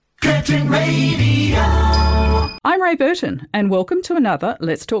Veteran Radio. I'm Ray Burton, and welcome to another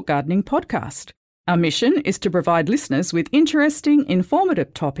Let's Talk Gardening podcast. Our mission is to provide listeners with interesting,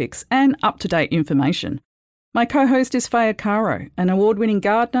 informative topics and up-to-date information. My co-host is Faye Caro, an award-winning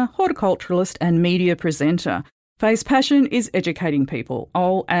gardener, horticulturalist and media presenter. Faye's passion is educating people.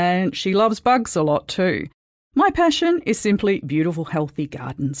 Oh, and she loves bugs a lot too. My passion is simply beautiful, healthy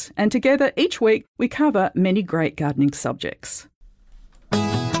gardens, and together each week we cover many great gardening subjects.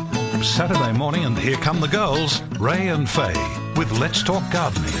 Saturday morning and here come the girls, Ray and Faye, with Let's Talk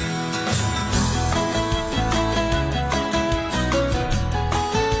Gardening.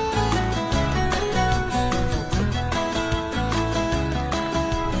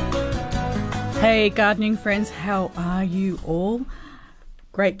 Hey gardening friends, how are you all?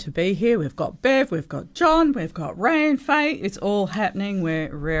 Great to be here. We've got Bev, we've got John, we've got Ray and Faye. It's all happening.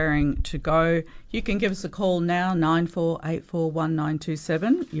 We're raring to go. You can give us a call now,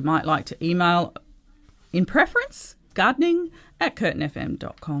 94841927. You might like to email in preference,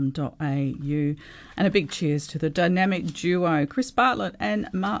 gardening@curtinfm.com.au. And a big cheers to the dynamic duo, Chris Bartlett and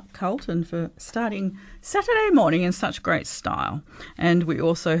Mark Carlton, for starting Saturday morning in such great style. And we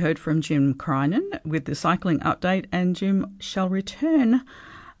also heard from Jim Crinan with the cycling update, and Jim shall return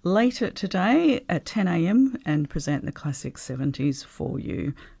later today at 10 a.m. and present the classic 70s for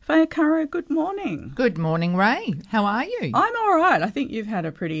you. Faye Caro, good morning. Good morning, Ray. How are you? I'm all right. I think you've had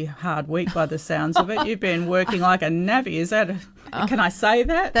a pretty hard week by the sounds of it. You've been working like a navvy. Is that can I say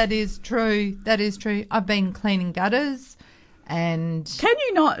that? That is true. That is true. I've been cleaning gutters and... Can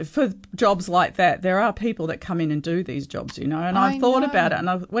you not, for jobs like that, there are people that come in and do these jobs, you know, and I've thought about it,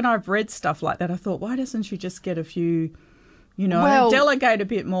 and when I've read stuff like that, I thought, why doesn't she just get a few... You know, delegate a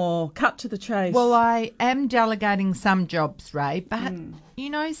bit more, cut to the chase. Well, I am delegating some jobs, Ray, but, you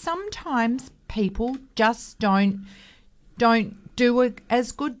know, sometimes people just don't do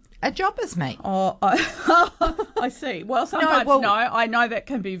as good a job as me. Oh, I see. Well, sometimes, I know that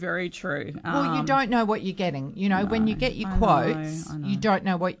can be very true. Well, you don't know what you're getting. You know, when you get your quotes, you don't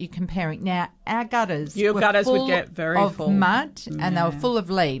know what you're comparing. Now, our gutters would get very full of mud and they were full of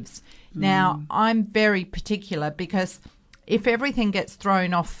leaves. Now, I'm very particular because... if everything gets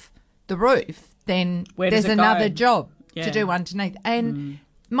thrown off the roof, then there's another job to do underneath. And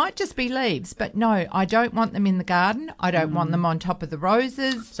might just be leaves, but no, I don't want them in the garden. I don't want them on top of the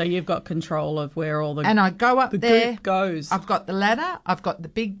roses. So you've got control of where all the... And I go up there. Goes. I've got the ladder. I've got the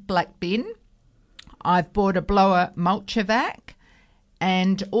big black bin. I've bought a blower mulcher vac.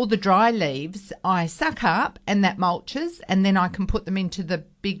 And all the dry leaves I suck up and that mulches, and then I can put them into the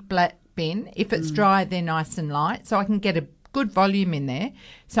big black bin. If it's dry, they're nice and light, so I can get a good volume in there.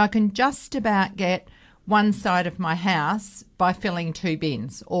 So I can just about get one side of my house by filling 2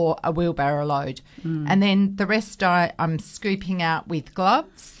 bins or a wheelbarrow load. And then the rest I'm scooping out with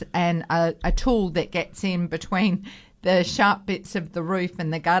gloves and a tool that gets in between the sharp bits of the roof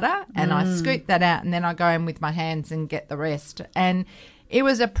and the gutter, and I scoop that out, and then I go in with my hands and get the rest. And it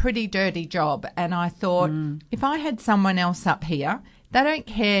was a pretty dirty job, and I thought if I had someone else up here, they don't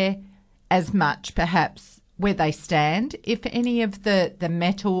care as much perhaps where they stand. If any of the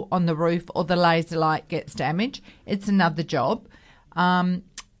metal on the roof or the laser light gets damaged, it's another job. A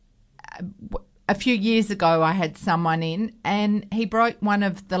few years ago I had someone in and he broke one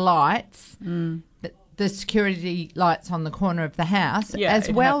of the lights, the security lights on the corner of the house, as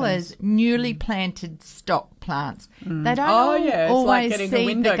well as newly planted stock plants. They don't always like getting see the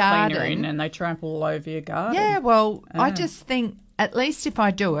window garden cleaner in and they trample all over your garden. Yeah, well, I just think at least if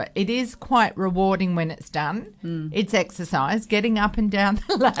I do it, it is quite rewarding when it's done. It's exercise, getting up and down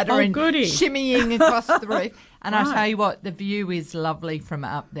the ladder and shimmying across the roof. And I tell you what, the view is lovely from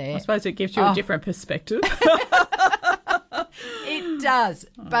up there. I suppose it gives you a different perspective. It does,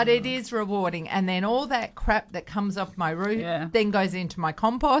 but it is rewarding. And then all that crap that comes off my roof then goes into my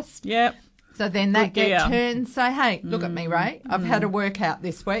compost. Yep. So then that gets turned. Say, hey, look at me, Ray. I've had a workout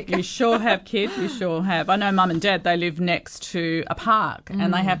this week. You sure have, kid. You sure have. I know Mum and Dad, they live next to a park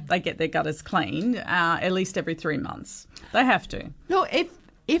and they get their gutters cleaned at least every 3 months. They have to. Look,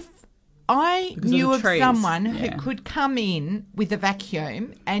 if I knew of someone who could come in with a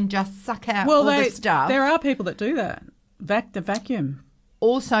vacuum and just suck out all the stuff. There are people that do that. The vacuum.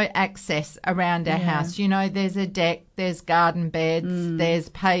 Also access around our house. You know, there's a deck, there's garden beds, there's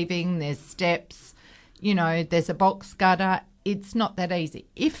paving, there's steps, you know, there's a box gutter. It's not that easy.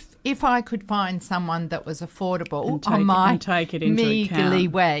 If I could find someone that was affordable on my meagerly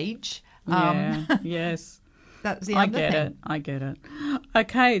wage. Yes. That's the other thing. I get it.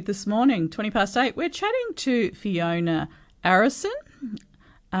 Okay, this morning, 8:20, we're chatting to Fiona Arison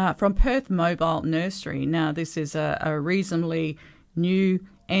from Perth Mobile Nursery. Now, this is a reasonably new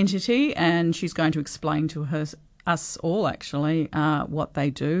entity, and she's going to explain to us all actually what they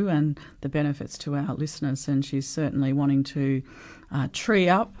do and the benefits to our listeners. And she's certainly wanting to tree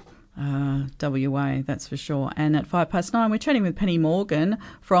up WA, that's for sure. And at 9:05, we're chatting with Penny Morgan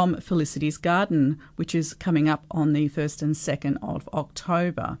from Felicity's Garden, which is coming up on the 1st and 2nd of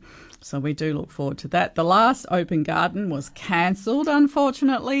October. So we do look forward to that. The last open garden was cancelled,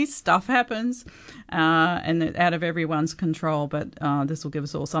 unfortunately. Stuff happens and it's out of everyone's control, but this will give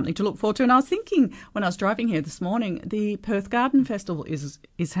us all something to look forward to. And I was thinking when I was driving here this morning, the Perth Garden Festival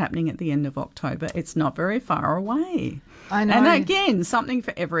is happening at the end of October. It's not very far away. I know. And again, something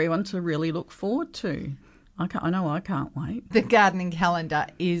for everyone to really look forward to. I know I can't wait. The gardening calendar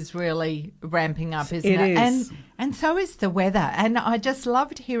is really ramping up, isn't it? It is. And so is the weather. And I just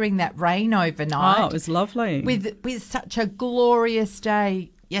loved hearing that rain overnight. Oh, it was lovely. With such a glorious day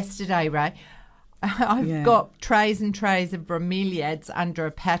yesterday, Ray. I've got trays and trays of bromeliads under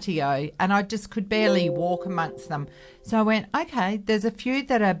a patio and I just could barely walk amongst them. So I went, okay, there's a few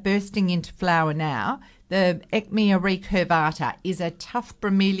that are bursting into flower now. The Ecmia recurvata is a tough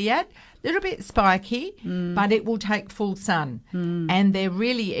bromeliad, a little bit spiky, but it will take full sun. And they're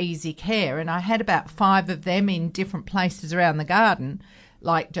really easy care. And I had about 5 of them in different places around the garden,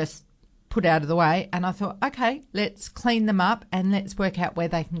 like just put out of the way. And I thought, okay, let's clean them up and let's work out where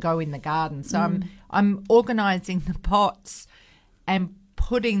they can go in the garden. So I'm organising the pots and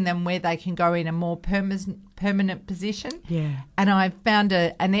putting them where they can go in a more permanent position. Yeah. And I found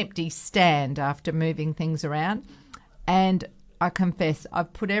an empty stand after moving things around. And I confess,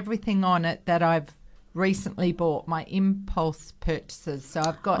 I've put everything on it that I've recently bought, my impulse purchases. So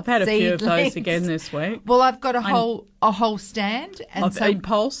I've had a few of those seedlings. Again this week. Well, I've got a whole stand. And Of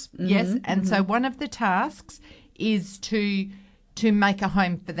impulse? Mm-hmm. Yes, and so one of the tasks is to make a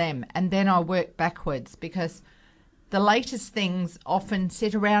home for them, and then I'll work backwards because the latest things often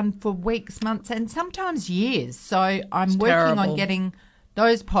sit around for weeks, months, and sometimes years. So I'm working on getting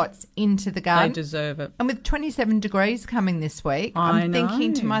those pots into the garden. They deserve it. And with 27 degrees coming this week, I'm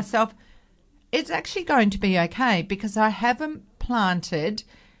thinking to myself, it's actually going to be okay because I haven't planted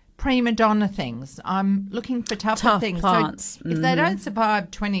prima donna things. I'm looking for tougher things. Plants. So if they don't survive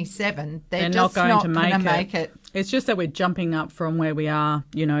 27, they're not just going not to make it. It's just that we're jumping up from where we are,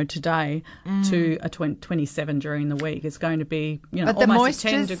 today to a 27 during the week. It's going to be, but almost a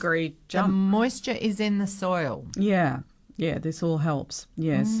 10-degree jump. The moisture is in the soil. Yeah, this all helps,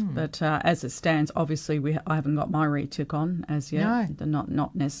 yes. But as it stands, obviously I haven't got my retic on as yet. No. They're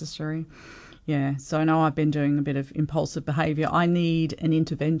not necessary. Yeah, so no, I've been doing a bit of impulsive behaviour. I need an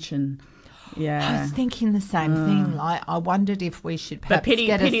intervention. Yeah. I was thinking the same thing. Like, I wondered if we should perhaps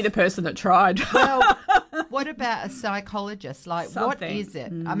pity the person that tried. Well, what about a psychologist? Like, Something. What is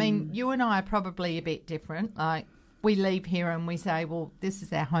it? I mean, you and I are probably a bit different. Like, we leave here and we say, well, this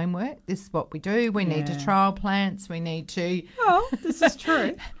is our homework. This is what we do. We need to trial plants. We need to This is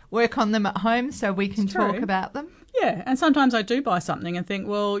true. work on them at home so we can talk about them. Yeah, and sometimes I do buy something and think,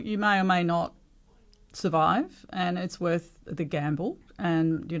 well, you may or may not survive and it's worth the gamble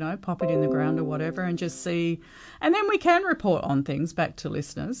and, pop it in the ground or whatever and just see. And then we can report on things back to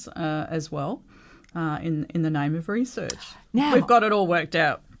listeners as well in the name of research. Now, we've got it all worked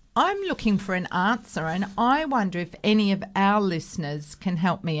out. I'm looking for an answer and I wonder if any of our listeners can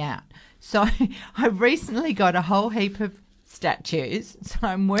help me out. So I recently got a whole heap of statues, so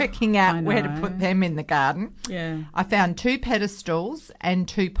I'm working out where to put them in the garden. Yeah. I found 2 pedestals and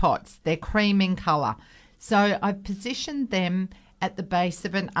 2 pots. They're cream in colour. So I've positioned them at the base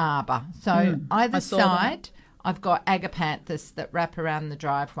of an arbour. So either side, I've got agapanthus that wrap around the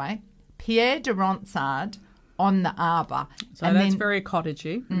driveway, Pierre de Ronsard on the arbour. So and that's very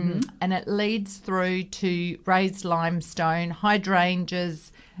cottagey. And it leads through to raised limestone,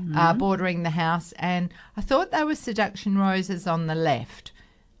 hydrangeas bordering the house. And I thought they were seduction roses on the left.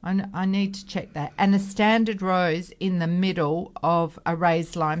 I need to check that. And a standard rose in the middle of a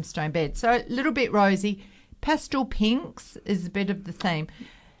raised limestone bed. So a little bit rosy. Pastel pinks is a bit of the theme.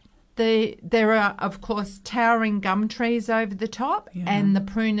 There are, of course, towering gum trees over the top and the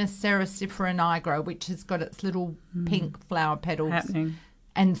Prunus cerasifera nigro, which has got its little pink flower petals happening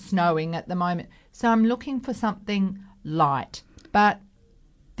and snowing at the moment. So I'm looking for something light, but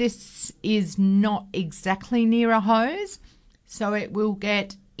this is not exactly near a hose, so it will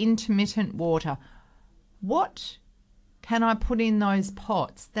get intermittent water. What can I put in those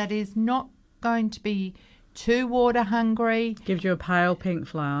pots that is not going to be too water hungry? Gives you a pale pink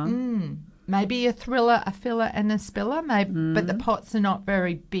flower. Maybe a thriller, a filler and a spiller, maybe, but the pots are not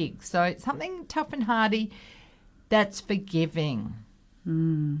very big. So it's something tough and hardy that's forgiving.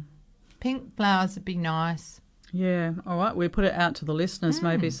 Pink flowers would be nice. Yeah, all right. We put it out to the listeners.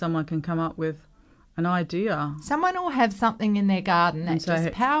 Maybe someone can come up with an idea. Someone will have something in their garden that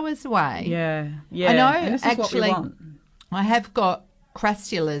just powers away. Yeah. I know, And this is actually, what we want. I have got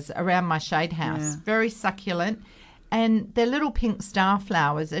crassulas around my shade house, very succulent, and their little pink star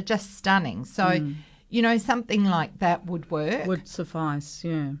flowers are just stunning. So, something like that would work. Would suffice,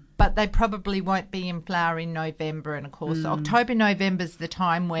 yeah. But they probably won't be in flower in November, and of course October, November's the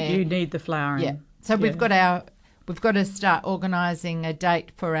time where You need the flowering. Yeah. So we've got to start organising a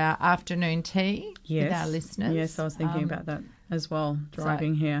date for our afternoon tea with our listeners. Yes, I was thinking about that as well,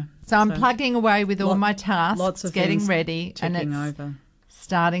 driving here. So I'm plugging away with all my tasks, lots of getting things ready, and it's over.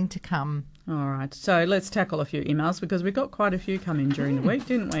 starting to come. All right. So let's tackle a few emails because we got quite a few come in during the week,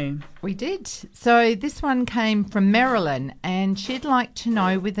 didn't we? We did. So this one came from Marilyn, and she'd like to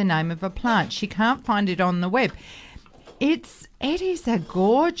know with the name of a plant. She can't find it on the web. It is a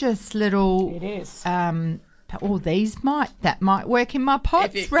gorgeous little... It is. That might work in my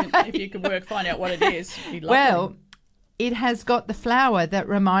pots, if you could find out what it is, you'd love Well, it has got the flower that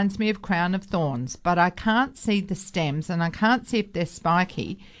reminds me of crown of thorns, but I can't see the stems and I can't see if they're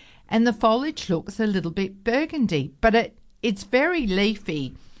spiky, and the foliage looks a little bit burgundy, but it's very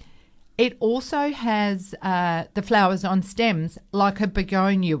leafy. It also has the flowers on stems like a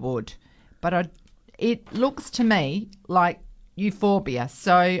begonia would, but it looks to me like euphorbia.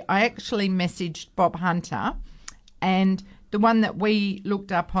 So I actually messaged Bob Hunter, and the one that we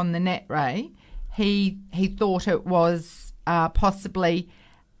looked up on the net, Ray, he thought it was possibly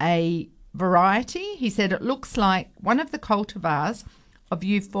a variety. He said it looks like one of the cultivars of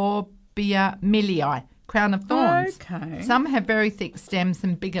Euphorbia millii, crown of thorns. Okay. Some have very thick stems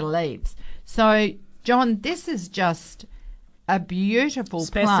and bigger leaves. So, John, this is just a beautiful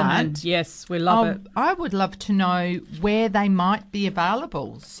specimen. plant. Yes, we love it. I would love to know where they might be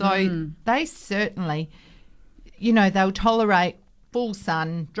available. So they certainly, they'll tolerate full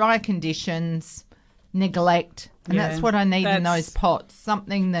sun, dry conditions, neglect, and that's what I need in those pots.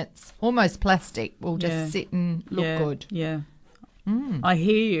 Something that's almost plastic will just sit and look good. Yeah, I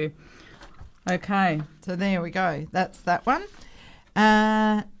hear you. Okay. So there we go. That's that one.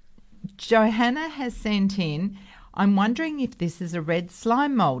 Johanna has sent in, I'm wondering if this is a red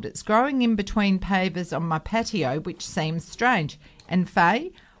slime mould. It's growing in between pavers on my patio, which seems strange. And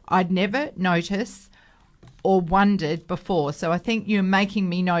Faye, I'd never noticed or wondered before, so I think you're making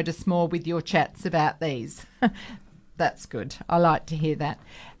me notice more with your chats about these. That's good. I like to hear that.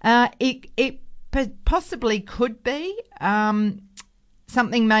 It possibly could be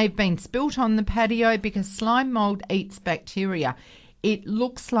something may have been spilt on the patio because slime mould eats bacteria. It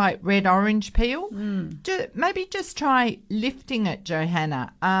looks like red-orange peel. Maybe just try lifting it,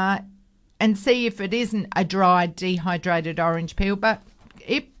 Johanna, and see if it isn't a dried, dehydrated orange peel, but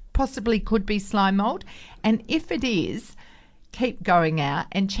it possibly could be slime mould. And if it is, keep going out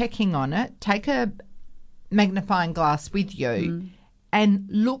and checking on it. Take a magnifying glass with you and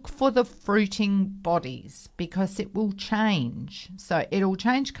look for the fruiting bodies because it will change. So it'll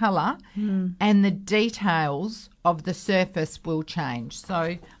change colour and the details of the surface will change. So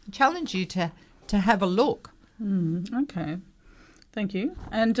I challenge you to have a look. Okay. Thank you.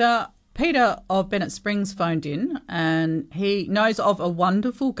 And Peter of Bennett Springs phoned in and he knows of a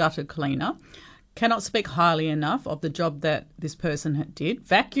wonderful gutter cleaner. Cannot speak highly enough of the job that this person did.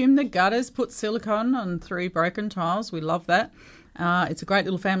 Vacuum the gutters, put silicone on 3 broken tiles. We love that. It's a great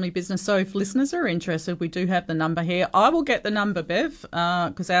little family business. So if listeners are interested, we do have the number here. I will get the number, Bev,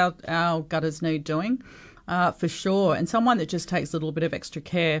 because our gutters need doing for sure. And someone that just takes a little bit of extra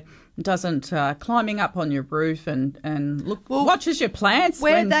care, doesn't climbing up on your roof and watches your plants.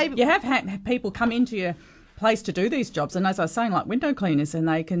 You have people come into your place to do these jobs, and as I was saying, like window cleaners, and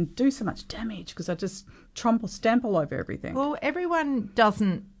they can do so much damage because they just stamp all over everything. Well, everyone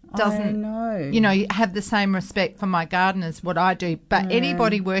doesn't I know. Have the same respect for my garden as what I do, but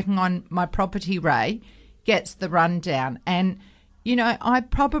anybody working on my property, Ray, gets the rundown. And I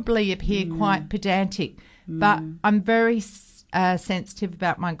probably appear quite pedantic, but I'm very sensitive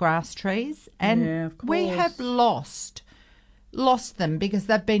about my grass trees, and we have lost them because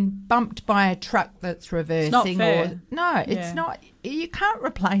they've been bumped by a truck that's reversing. It's not fair. It's not. You can't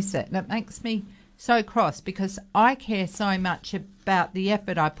replace it, and it makes me so cross because I care so much about the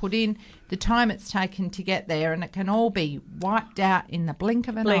effort I put in, the time it's taken to get there, and it can all be wiped out in the blink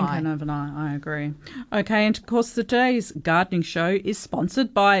of an eye. I agree. Okay, and of course today's gardening show is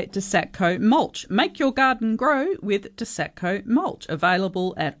sponsored by Desatco Mulch. Make your garden grow with Desatco Mulch,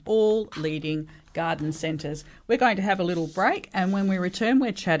 available at all leading garden centres. We're going to have a little break, and when we return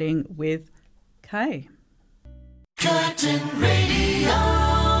we're chatting with Kay. Curtin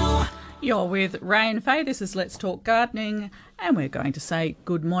Radio. You're with Ray and Faye. This is Let's Talk Gardening, and we're going to say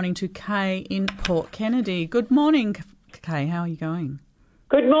good morning to Kay in Port Kennedy. Good morning, Kay. How are you going?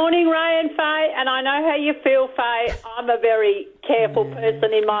 Good morning, Ray and Faye, and I know how you feel, Faye. I'm a very careful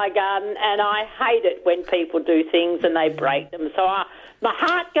person in my garden, and I hate it when people do things and they break them. So my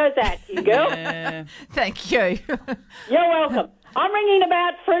heart goes out to you, girl. Yeah. Thank you. You're welcome. I'm ringing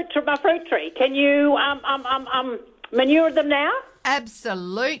about my fruit tree. Can you manure them now?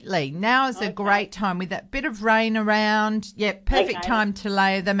 Absolutely. Now is a great time with that bit of rain around. Yep, perfect time to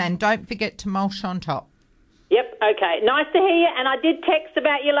layer them, and don't forget to mulch on top. Yep, okay. Nice to hear you, and I did text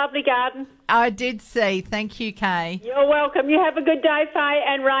about your lovely garden. I did see. Thank you, Kay. You're welcome. You have a good day, Faye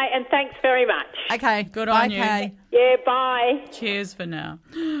and Ray, and thanks very much. Okay, Good bye, on you. Kay. Yeah, bye. Cheers for now.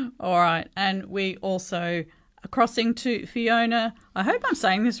 All right, and we also are crossing to Fiona. I hope I'm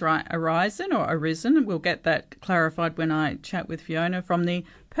saying this right, Arisen. We'll get that clarified when I chat with Fiona from the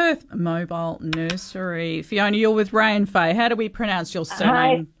Perth Mobile Nursery. Fiona, you're with Ray and Faye. How do we pronounce your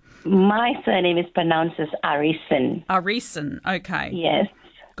surname? Hi. My surname is pronounced as Arisen. Arisen, okay. Yes.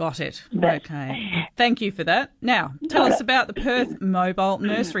 Got it. Okay. Thank you for that. Now, tell us about the Perth Mobile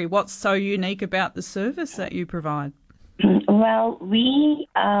Nursery. What's so unique about the service that you provide? Well, we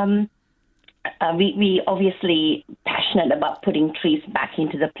obviously passionate about putting trees back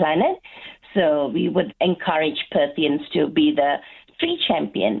into the planet. So we would encourage Perthians to be the tree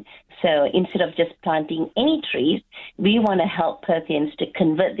champion. So instead of just planting any trees, we want to help Perthians to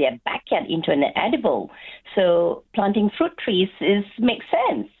convert their backyard into an edible. So planting fruit trees makes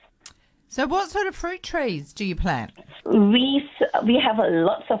sense. So what sort of fruit trees do you plant? We have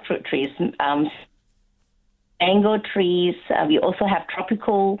lots of fruit trees. Mango trees. We also have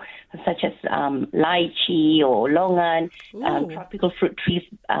tropical, such as lychee or longan, tropical fruit trees,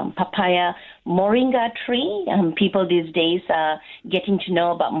 papaya, moringa tree. People these days are getting to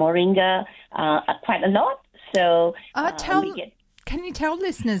know about moringa quite a lot. So can you tell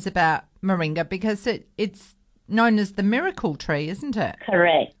listeners about moringa, because it's known as the miracle tree, isn't it?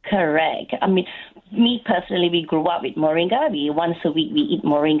 Correct. I mean, me personally, we grew up with moringa. Once a week we eat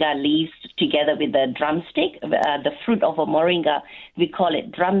moringa leaves together with the drumstick. The fruit of a moringa, we call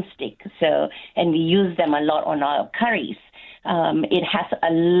it drumstick. So, and we use them a lot on our curries. It has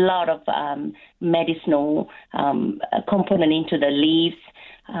a lot of medicinal component into the leaves.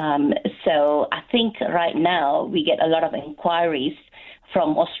 So I think right now we get a lot of inquiries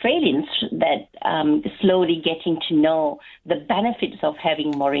from Australians that slowly getting to know the benefits of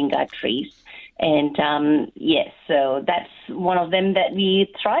having moringa trees. And yes, so that's one of them that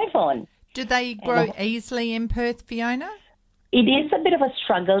we thrive on. Do they grow easily in Perth, Fiona? It is a bit of a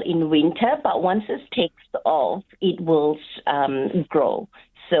struggle in winter, but once it takes off, it will grow.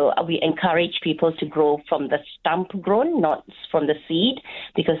 So we encourage people to grow from the stump grown, not from the seed,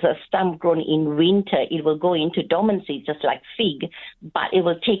 because a stump grown in winter, it will go into dormancy just like fig, but it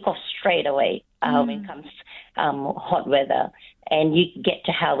will take off straight away when it comes hot weather. And you get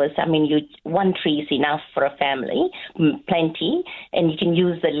to harvest. I mean, one tree is enough for a family, plenty, and you can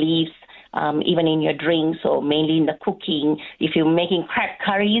use the leaves even in your drinks or mainly in the cooking. If you're making cracked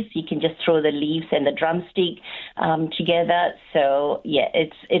curries, you can just throw the leaves and the drumstick together. So, yeah,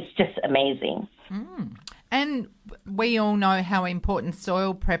 it's just amazing. And we all know how important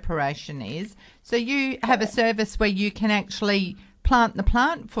soil preparation is. So you have a service where you can actually plant the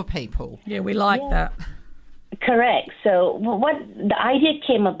plant for people. Yeah, we like that. Correct. So what the idea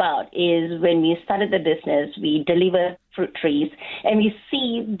came about is when we started the business, we deliver fruit trees and we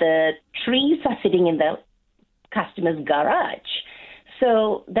see the trees are sitting in the customer's garage.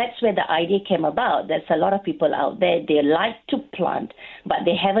 So that's where the idea came about. There's a lot of people out there, they like to plant, but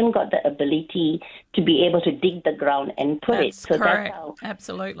they haven't got the ability to be able to dig the ground and put it. So correct. That's how.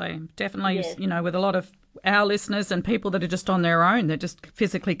 Absolutely. Definitely, Yes. you know, with a lot of our listeners and people that are just on their own, they just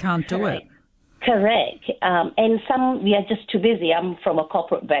physically can't do it. Correct. And some, we are just too busy. I'm from a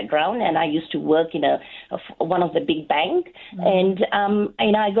corporate background, and I used to work in one of the big banks. And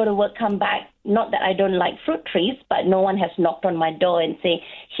I go to work, come back. Not that I don't like fruit trees, but no one has knocked on my door and say,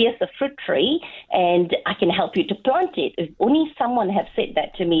 here's a fruit tree, and I can help you to plant it. If only someone had said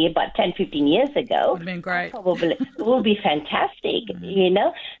that to me about 10, 15 years ago. Would have been great. Probably it would be fantastic, you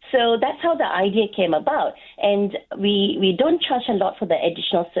know. So that's how the idea came about. And we don't charge a lot for the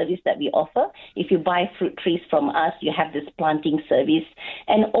additional service that we offer. If you buy fruit trees from us, you have this planting service.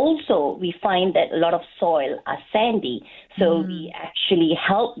 And also, we find that a lot of soil are sandy. So we actually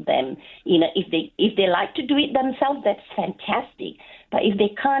help them. You know, if they like to do it themselves, that's fantastic. But if they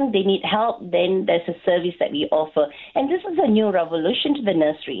can't, they need help, then there's a service that we offer. And this is a new revolution to the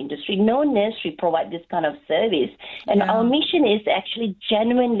nursery industry. No nursery provides this kind of service. And our mission is actually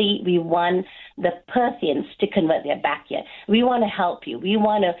genuinely, we want the Perthians to convert their backyard. We want to help you. We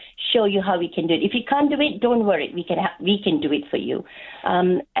want to show you how we can do it. If you can't do it, don't worry. We can do it for you.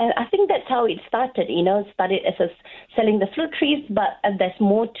 And I think that's how it started. It started as selling the fruit trees, but there's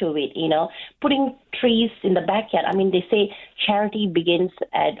more to it. Putting trees in the backyard. I mean, they say charity begins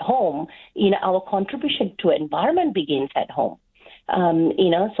at home. Our contribution to environment begins at home.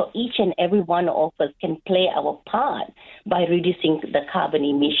 So each and every one of us can play our part by reducing the carbon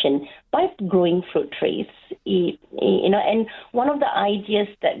emission by growing fruit trees. And one of the ideas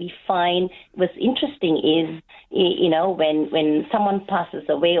that we find was interesting is, when someone passes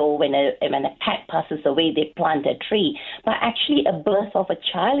away or when a pet passes away, they plant a tree. But actually, a birth of a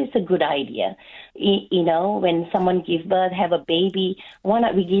child is a good idea. When someone gives birth, have a baby, why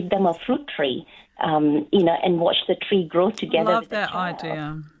not we give them a fruit tree? And watch the tree grow together. Love that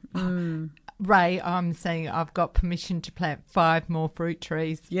idea. Ray, I'm saying I've got permission to plant 5 more fruit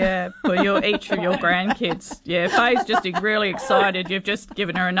trees. Yeah, for each of your grandkids. Yeah, Faye's just really excited. You've just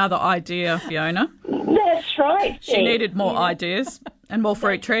given her another idea, Fiona. That's right. She needed more ideas and more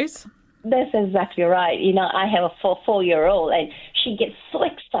fruit trees. That's exactly right. I have a 4-year-old, and she gets so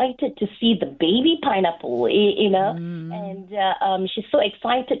excited to see the baby pineapple, and she's so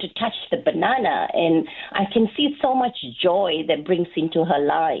excited to touch the banana, and I can see so much joy that brings into her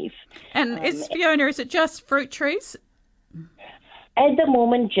life. And is it just fruit trees? At the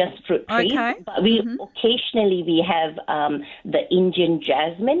moment, just fruit trees, okay. But we occasionally we have the Indian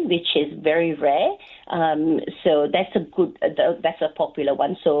jasmine, which is very rare. So that's a popular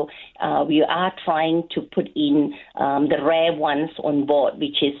one. So we are trying to put in the rare ones on board,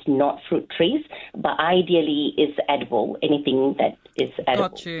 which is not fruit trees, but ideally is edible. Anything that is edible.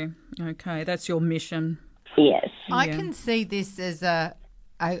 Got you. Okay, that's your mission. Yes, I can see this as a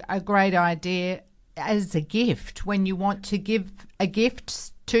great idea. As a gift, when you want to give a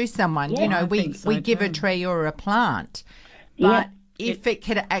gift to someone, we give a tree or a plant, but if it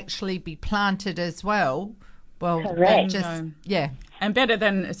could actually be planted as well, correct. And better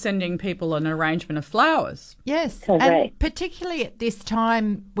than sending people an arrangement of flowers. Yes, correct. And particularly at this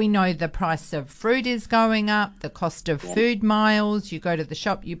time, we know the price of fruit is going up, the cost of food miles. You go to the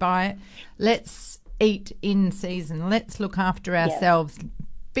shop, you buy it. Let's eat in season. Let's look after ourselves.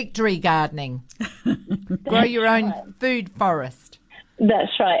 Victory gardening. Grow your own food forest.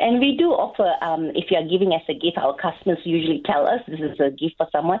 That's right. And we do offer, if you are giving us a gift, our customers usually tell us this is a gift for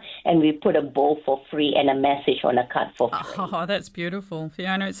someone, and we put a bowl for free and a message on a card for free. Oh, that's beautiful,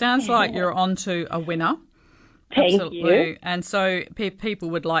 Fiona. It sounds like you're on to a winner. Thank you. And so people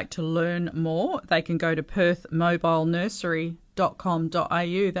would like to learn more. They can go to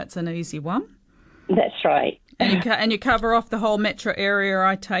perthmobilenursery.com.au. That's an easy one. That's right. And you cover off the whole metro area,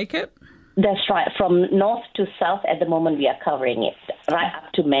 I take it? That's right. From north to south, at the moment, we are covering it, right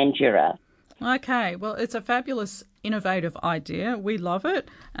up to Mandurah. Okay. Well, it's a fabulous, innovative idea. We love it,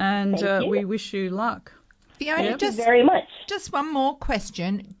 and we wish you luck. Fiona, Thank you very much. Just one more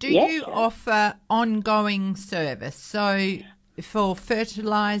question. Do you offer ongoing service? So for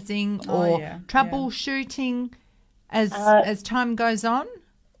fertilising or troubleshooting as time goes on?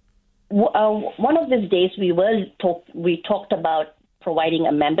 One of these days we talked about providing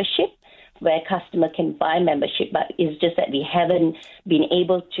a membership where a customer can buy membership, but it's just that we haven't been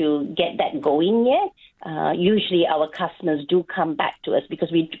able to get that going yet. Usually our customers do come back to us because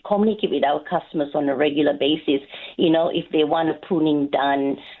we communicate with our customers on a regular basis. If they want a pruning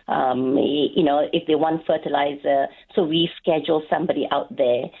done, if they want fertilizer, so we schedule somebody out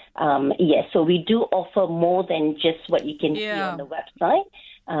there. So we do offer more than just what you can see on the website.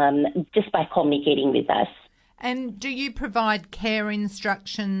 Just by communicating with us. And do you provide care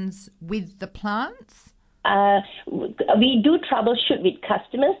instructions with the plants? We do troubleshoot with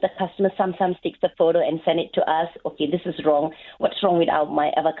customers. The customer sometimes takes a photo and send it to us. Okay, this is wrong. What's wrong with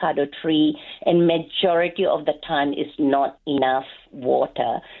my avocado tree? And majority of the time is not enough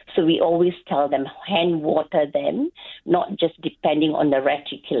water. So we always tell them hand water them, not just depending on the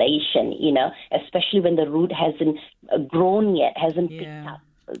reticulation, especially when the root hasn't grown yet, hasn't picked up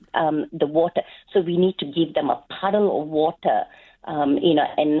the water. So we need to give them a puddle of water,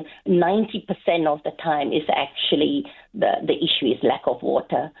 and 90% of the time is actually the issue is lack of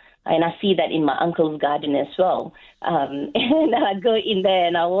water. And I see that in my uncle's garden as well. And I go in there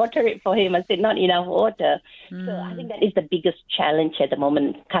and I water it for him. I said, not enough water. So I think that is the biggest challenge at the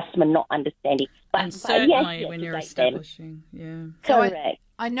moment, customer not understanding. And certainly when you're establishing, Correct.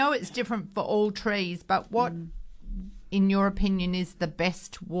 I know it's different for all trees, but in your opinion, is the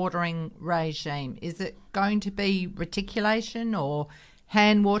best watering regime? Is it going to be reticulation or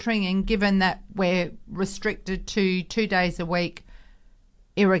hand watering? And given that we're restricted to 2 days a week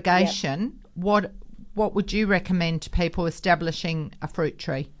irrigation, what would you recommend to people establishing a fruit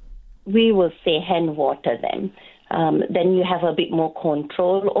tree? We will say hand water them. Then you have a bit more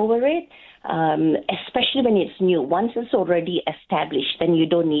control over it, especially when it's new. Once it's already established, then you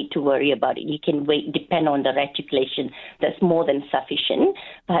don't need to worry about it. You can depend on the reticulation. That's more than sufficient.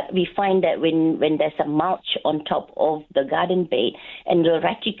 But we find that when there's a mulch on top of the garden bed and the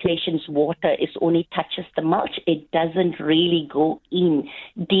reticulation's water only touches the mulch, it doesn't really go in,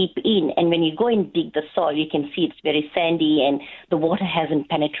 deep in. And when you go and dig the soil, you can see it's very sandy and the water hasn't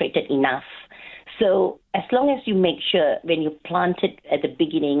penetrated enough. So as long as you make sure when you plant it at the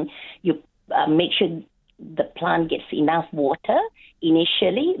beginning, you make sure the plant gets enough water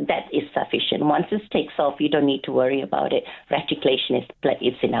initially, that is sufficient. Once it takes off, you don't need to worry about it. Reticulation is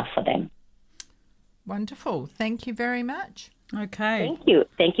enough for them. Wonderful. Thank you very much. Okay. Thank you.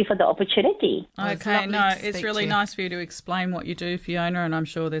 Thank you for the opportunity. Okay, it's really nice for you to explain what you do, Fiona, and I'm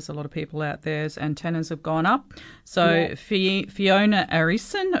sure there's a lot of people out there's antennas have gone up. So Fiona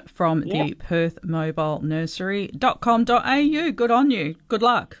Arison from the Perth Mobile Nursery.com.au. Good on you. Good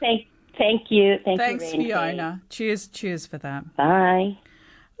luck. Thank you. Thanks, you, Fiona. Cheers for that. Bye.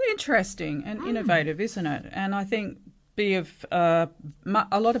 Interesting and innovative, isn't it? And I think be of a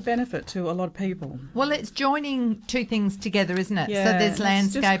lot of benefit to a lot of people. Well, it's joining two things together, isn't it? Yeah, so there's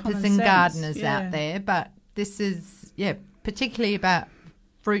landscapers and gardeners out there, but this is, particularly about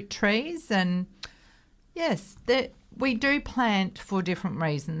fruit trees. And yes, we do plant for different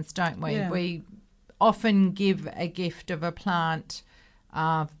reasons, don't we? Yeah. We often give a gift of a plant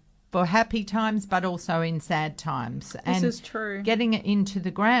for happy times, but also in sad times. This is true. Getting it into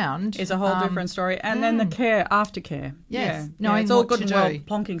the ground is a whole different story. And then the aftercare. Yes. Knowing it's all good and well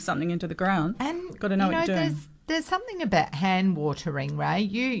plonking something into the ground. And got to know what you're doing. There's something about hand watering, Ray.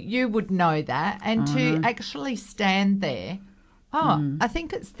 You would know that. And to actually stand there, I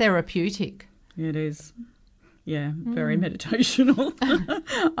think it's therapeutic. It is. Yeah, very meditational.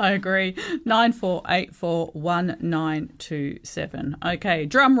 I agree. 94841927. Okay,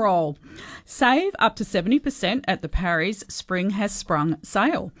 drum roll. Save up to 70% at the Parry's Spring Has Sprung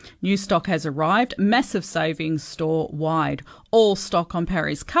sale. New stock has arrived. Massive savings store-wide. All stock on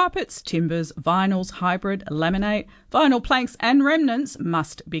Parry's carpets, timbers, vinyls, hybrid, laminate, vinyl planks and remnants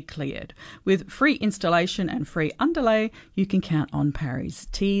must be cleared. With free installation and free underlay, you can count on Parry's.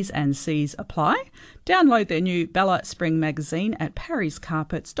 T's and C's apply. Download their new Bella Spring magazine at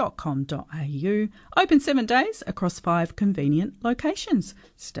parryscarpets.com.au. Open 7 days across 5 convenient locations.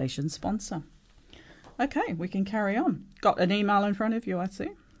 Station sponsor. Okay, we can carry on. Got an email in front of you, I see.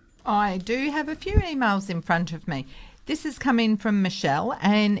 I do have a few emails in front of me. This has come in from Michelle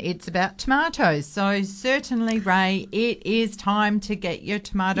and it's about tomatoes. So certainly, Ray, it is time to get your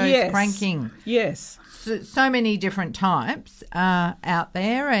tomatoes cranking. Yes. So many different types out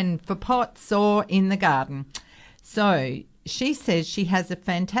there and for pots or in the garden. So she says she has a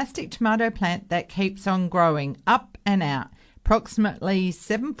fantastic tomato plant that keeps on growing up and out, approximately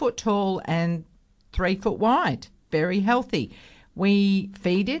 7 foot tall and 3 foot wide. Very healthy. We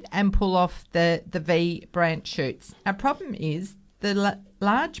feed it and pull off the V branch shoots. Our problem is the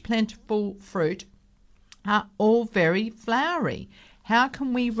large plentiful fruit are all very flowery. How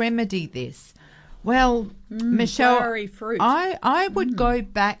can we remedy this? Well, Michelle, flowery fruit. I would go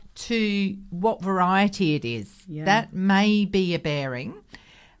back to what variety it is. Yeah. That may be a bearing.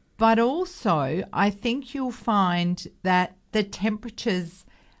 But also, I think you'll find that the temperatures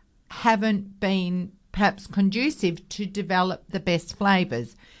haven't been perhaps conducive to develop the best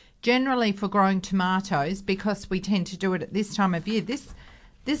flavours. Generally for growing tomatoes, because we tend to do it at this time of year, this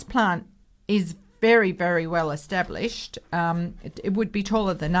plant is very, very well established. It would be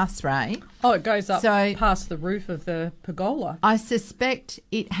taller than us, Ray. Oh, it goes up past the roof of the pergola. I suspect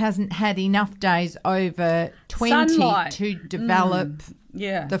it hasn't had enough days over 20 Sunlight. to develop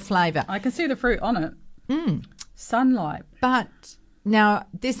the flavour. I can see the fruit on it. Sunlight. But now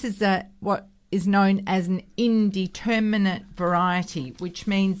this is what is known as an indeterminate variety, which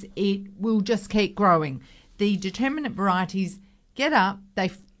means it will just keep growing. The determinate varieties get up,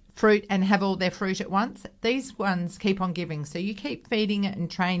 they fruit and have all their fruit at once. These ones keep on giving. So you keep feeding it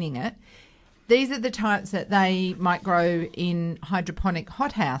and training it. These are the types that they might grow in hydroponic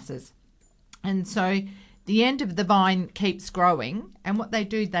hothouses. And so the end of the vine keeps growing. And what they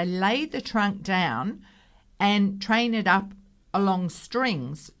do, they lay the trunk down and train it up along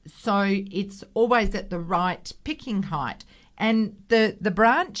strings, so it's always at the right picking height. And the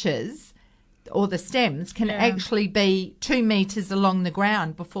branches, or the stems can actually be 2 metres along the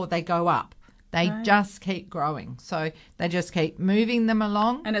ground before they go up. They just keep growing. So they just keep moving them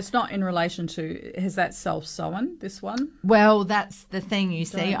along. And it's not in relation to, is that self-sown, this one? Well, that's the thing, you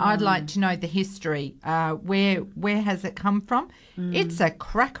see. I'd like to know the history. Where has it come from? It's a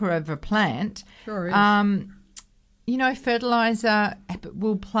cracker of a plant. Sure is. Fertiliser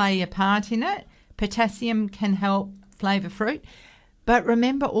will play a part in it. Potassium can help flavour fruit. But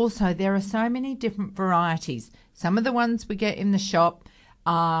remember also, there are so many different varieties. Some of the ones we get in the shop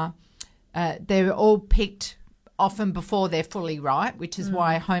are... they're all picked often before they're fully ripe, which is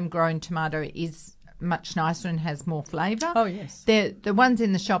why homegrown tomato is much nicer and has more flavour. Oh, yes. The ones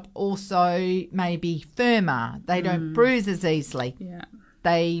in the shop also may be firmer. They don't bruise as easily. Yeah.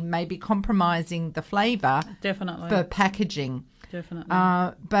 They may be compromising the flavour Definitely. for packaging. Definitely.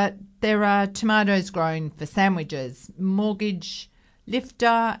 But there are tomatoes grown for sandwiches. Mortgage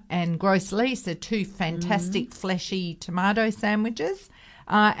Lifter and Gross Lease are two fantastic fleshy tomato sandwiches.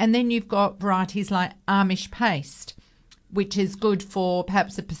 And then you've got varieties like Amish Paste, which is good for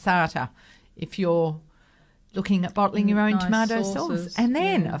perhaps a passata if you're looking at bottling your own Nice tomato sauces, sauce. And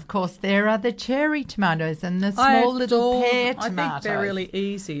then, of course, there are the cherry tomatoes and the I small little adore- pear I tomatoes. think they're really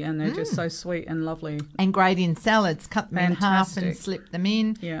easy and they're just so sweet and lovely. And great in salads. Cut them in half and Fantastic. slip them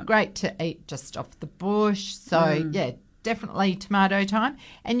in. Yeah. Great to eat just off the bush. So, yeah, definitely tomato time.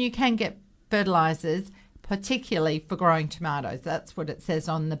 And you can get fertilisers, particularly for growing tomatoes. That's what it says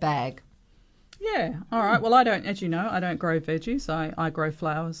on the bag. Yeah. All right. Well, I don't, as you know, I don't grow veggies. I grow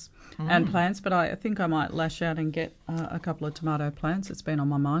flowers and plants, but I think I might lash out and get a couple of tomato plants. It's been on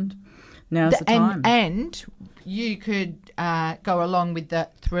my mind. Now's the time. And you could go along with the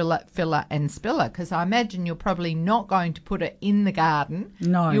thriller, filler and spiller, because I imagine you're probably not going to put it in the garden.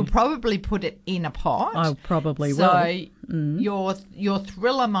 No. You'll probably put it in a pot. I probably will. So your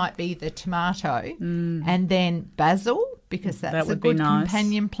thriller might be the tomato and then basil, because that's That a would be good nice.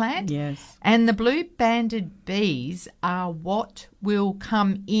 companion plant. Yes. And the blue-banded bees are what will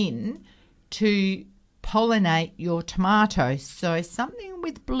come in to pollinate your tomatoes. So something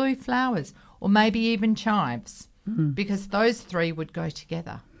with blue flowers or maybe even chives, because those three would go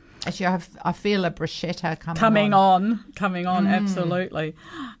together. Actually, I feel a bruschetta coming on, absolutely.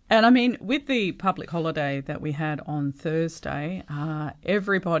 And I mean, with the public holiday that we had on Thursday,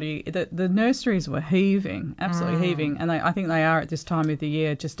 everybody, the nurseries were heaving, absolutely heaving. And I think they are at this time of the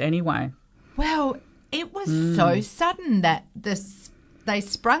year just anyway. Well, it was so sudden that they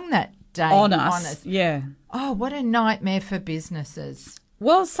sprung that day On us. Yeah. Oh, what a nightmare for businesses.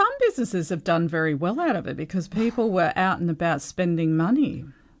 Well, some businesses have done very well out of it because people were out and about spending money.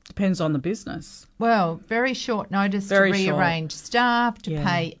 Depends on the business. Well, very short notice Very to rearrange staff, to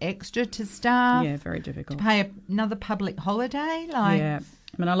pay extra to staff, Yeah, very difficult. to pay another public holiday. Yeah.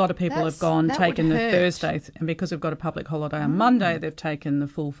 I mean, a lot of people have gone, that taken would the hurt. Thursday, and because we've got a public holiday on Monday, they've taken the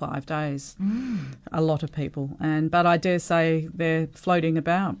full 5 days. A lot of people. But I dare say they're floating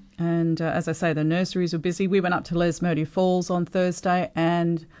about. And as I say, the nurseries were busy. We went up to Lesmurdy Falls on Thursday,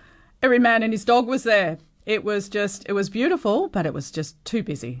 and every man and his dog was there. It was beautiful, but it was just too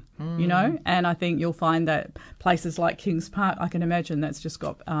busy, you know. And I think you'll find that places like Kings Park, I can imagine that's just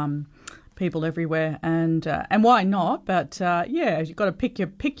got people everywhere, and why not? But you've got to pick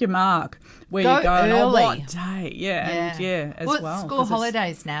your mark where you go and on what day, as well. Well, it's school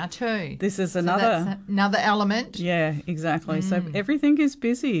holidays now too. This is So that's another element. Yeah, exactly. So everything is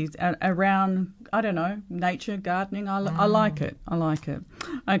busy around, I don't know, nature, gardening. I like it. I like it.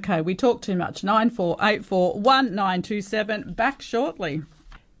 Okay, we talk too much. 9484 1927. Back shortly.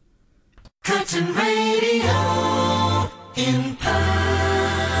 Curtin Radio in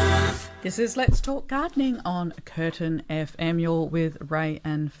Perth. This is Let's Talk Gardening on Curtin FM. You're with Ray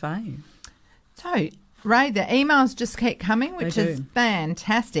and Faye. So, Ray, the emails just keep coming, which They is do.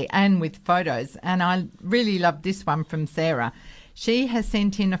 fantastic, and with photos. And I really love this one from Sarah. She has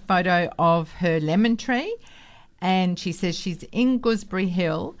sent in a photo of her lemon tree, and she says she's in Gooseberry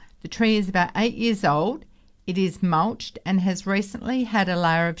Hill. The tree is about 8 years old. It is mulched and has recently had a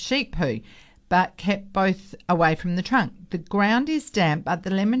layer of sheep poo, but kept both away from the trunk. The ground is damp, but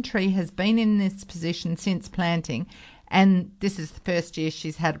the lemon tree has been in this position since planting, and this is the first year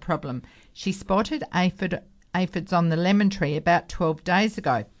she's had a problem. She spotted aphids on the lemon tree about 12 days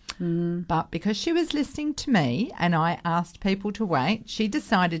ago. But because she was listening to me and I asked people to wait, she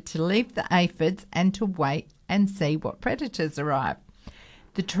decided to leave the aphids and to wait and see what predators arrive.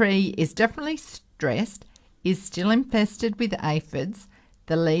 The tree is definitely stressed, is still infested with aphids.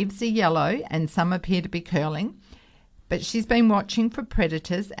 The leaves are yellow and some appear to be curling. But she's been watching for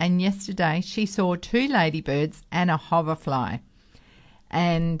predators, and yesterday she saw 2 ladybirds and a hoverfly.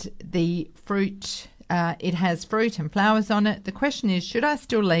 and the fruit, it has fruit and flowers on it. The question is, should I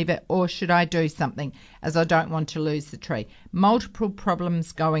still leave it or should I do something, as I don't want to lose the tree? Multiple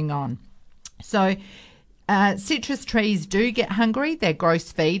problems going on. So citrus trees do get hungry. They're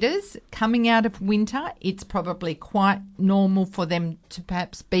gross feeders. Coming out of winter, it's probably quite normal for them to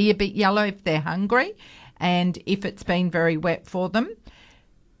perhaps be a bit yellow if they're hungry and if it's been very wet for them.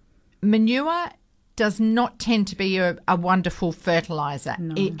 Manure does not tend to be a wonderful fertiliser.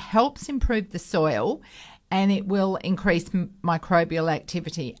 No. It helps improve the soil and it will increase microbial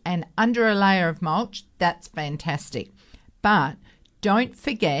activity. And under a layer of mulch, that's fantastic. But don't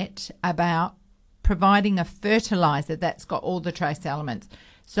forget about providing a fertiliser that's got all the trace elements.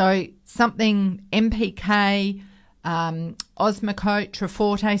 So something NPK, Osmocote,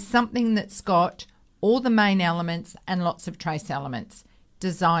 Triforte, something that's got all the main elements and lots of trace elements,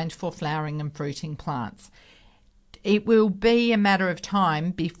 designed for flowering and fruiting plants. It will be a matter of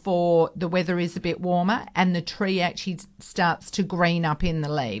time before the weather is a bit warmer and the tree actually starts to green up in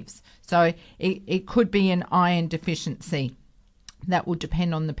the leaves. So it could be an iron deficiency. That will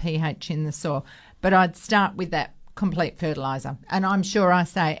depend on the pH in the soil. But I'd start with that complete fertiliser. And I'm sure I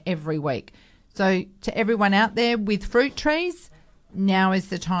say it every week. So to everyone out there with fruit trees, now is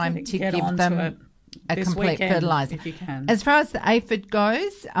the time to give them a complete fertiliser. If you can. As far as the aphid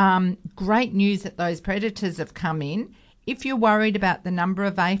goes, great news that those predators have come in. If you're worried about the number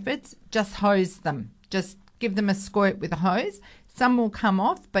of aphids, just hose them. Just give them a squirt with a hose. Some will come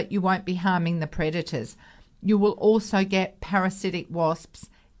off, but you won't be harming the predators. You will also get parasitic wasps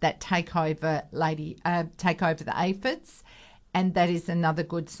that take over the aphids, and that is another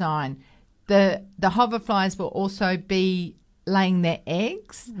good sign. The hoverflies will also be laying their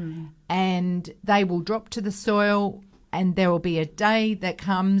eggs and they will drop to the soil, and there will be a day that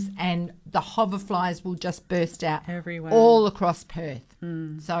comes and the hoverflies will just burst out everywhere, all across Perth.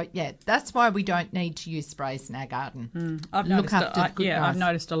 So, yeah, that's why we don't need to use sprays in our garden. I've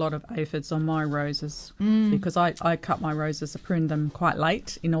noticed a lot of aphids on my roses because I cut my roses, I pruned them quite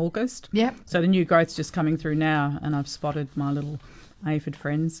late in August. Yep. So the new growth's just coming through now, and I've spotted my little aphid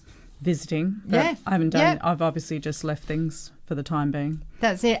friends visiting. But Yeah. I haven't done. Yeah. I've obviously just left things for the time being.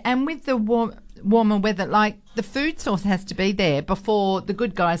 That's it. And with the warmer weather, like the food source has to be there before the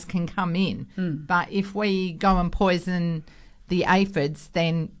good guys can come in. But if we go and poison the aphids,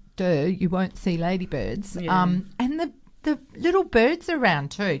 then you won't see ladybirds. Yeah. And the little birds around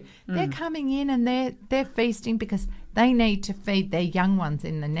too. They're coming in and they're feasting because they need to feed their young ones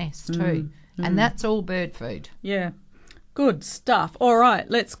in the nest too. And that's all bird food. Yeah. Good stuff. All right,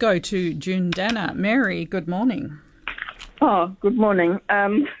 let's go to Jundana. Mary, good morning. Oh, good morning.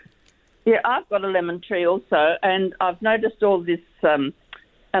 I've got a lemon tree also, and I've noticed all this, and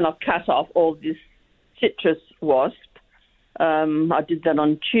I've cut off all this citrus wasp. I did that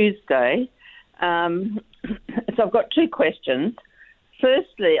on Tuesday. So I've got two questions.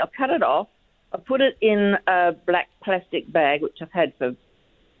 Firstly, I cut it off. I put it in a black plastic bag, which I've had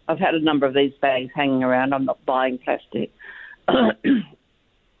a number of these bags hanging around. I'm not buying plastic.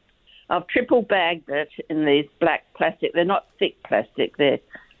 I've triple bagged it in these black plastic. They're not thick plastic.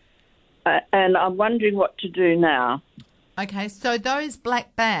 And I'm wondering what to do now. Okay, so those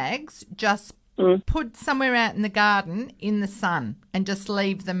black bags, just put somewhere out in the garden in the sun and just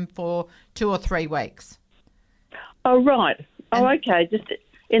leave them for 2 or 3 weeks. Oh, right. Okay. Just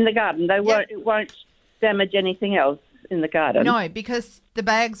in the garden. It won't damage anything else in the garden? No, because the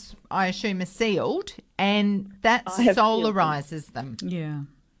bags, I assume, are sealed and that solarizes them. Yeah.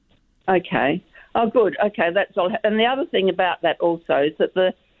 Okay. Oh, good. Okay, that's all. And the other thing about that also is that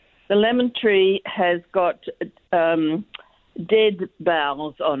the lemon tree has got dead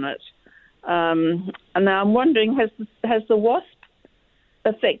boughs on it. And now I'm wondering, has the wasp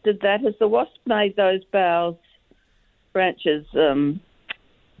affected that? Has the wasp made those branches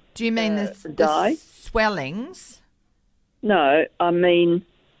do you mean the swellings? No, I mean,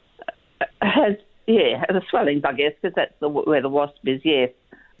 the swellings, I guess, because that's where the wasp is, yes.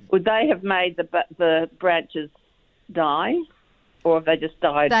 Would they have made the branches die, or have they just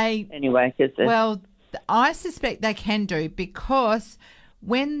died anyway? Well, I suspect they can do, because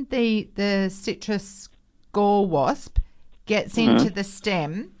when the citrus gall wasp gets into the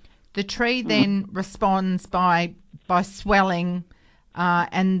stem, the tree then responds by swelling,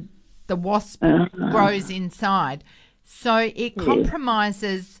 and the wasp grows inside. So it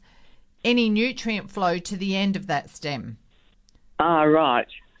compromises any nutrient flow to the end of that stem. Ah, right.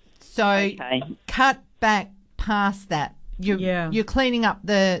 So cut back past that. You're cleaning up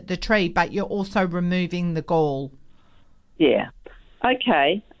the tree, but you're also removing the gall. Yeah.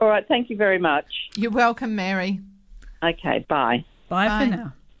 Okay. All right. Thank you very much. You're welcome, Mary. Okay. Bye. Bye Bye. for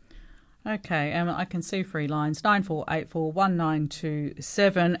now. Okay, and I can see free lines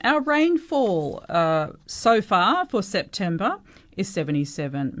 94841927. Our rainfall so far for September is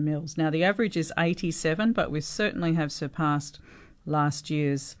 77 mils. Now the average is 87, but we certainly have surpassed last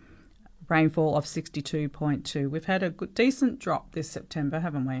year's rainfall of 62.2. We've had a good, decent drop this September,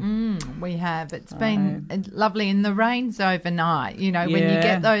 haven't we? We have. It's been lovely, and the rain's overnight. You know, when you Yeah.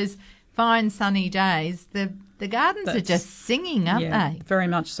 get those fine sunny days, the gardens are That's- just singing, aren't Yeah, they? very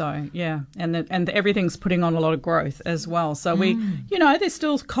much so. Yeah, and everything's putting on a lot of growth as well. So we, there's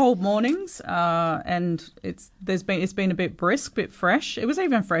still cold mornings, and it's been a bit brisk, bit fresh. It was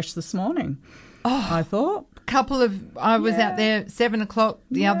even fresh this morning. I thought. I was out there at 7 o'clock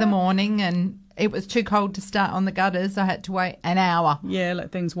the other morning, and it was too cold to start on the gutters. I had to wait an hour. Yeah,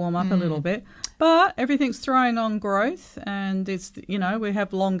 let things warm up a little bit. But everything's throwing on growth, and it's we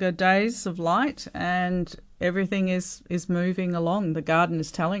have longer days of light, and everything is moving along. The garden is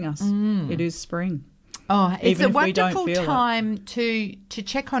telling us it is spring. Oh, it's Even a if we don't wonderful feel it. time to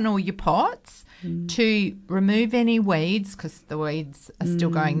check on all your pots, to remove any weeds, because the weeds are still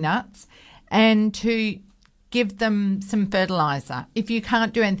going nuts, and to give them some fertiliser. If you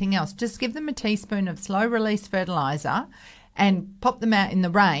can't do anything else, just give them a teaspoon of slow-release fertiliser and pop them out in the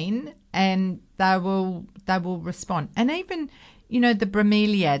rain, and they will respond. And even, the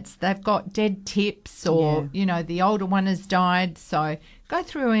bromeliads, they've got dead tips, or, the older one has died. So go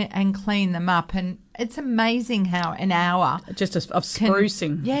through and clean them up. And it's amazing how an hour Just of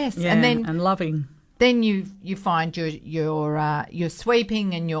sprucing. Yes, Yeah, and then- loving. then you find you're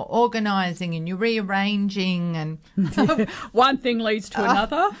sweeping and you're organising and you're rearranging and One thing leads to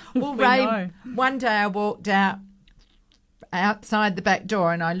another. well, We Ray, know. one day I walked outside the back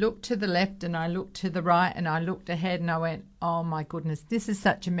door, and I looked to the left and I looked to the right and I looked ahead, and I went, oh my goodness, this is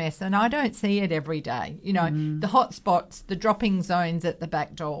such a mess, and I don't see it every day. The hot spots, the dropping zones at the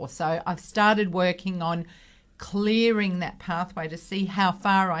back door. So I've started working on clearing that pathway to see how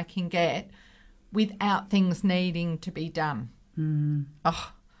far I can get without things needing to be done. I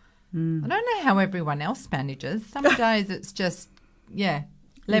don't know how everyone else manages. Some days it's just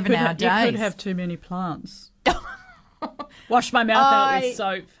 11-hour days. You could have too many plants. Wash my mouth out with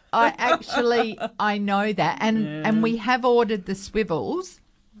soap. I know that, and we have ordered the swivels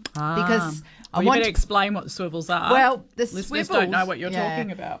because You better explain what swivels are. Well, the Listeners swivels don't know what you're talking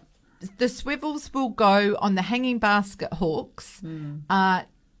about. The swivels will go on the hanging basket hooks,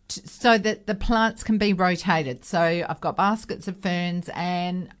 so that the plants can be rotated. So I've got baskets of ferns,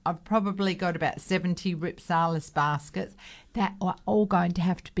 and I've probably got about 70 Ripsalis baskets that are all going to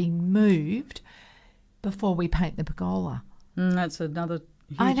have to be moved before we paint the pergola. That's another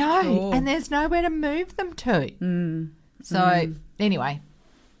huge I know, chore. and there's nowhere to move them to. So anyway,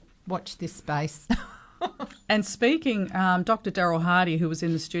 watch this space. And speaking, Dr. Daryl Hardy, who was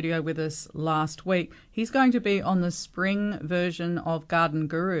in the studio with us last week, he's going to be on the spring version of Garden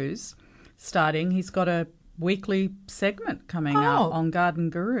Gurus starting. He's got a weekly segment coming up on Garden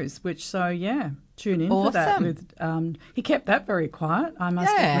Gurus, tune in for that. Awesome. He kept that very quiet, I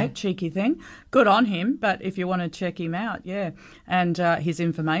must admit, cheeky thing. Good on him, but if you want to check him out, and his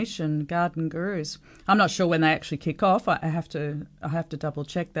information, Garden Gurus. I'm not sure when they actually kick off. I have to double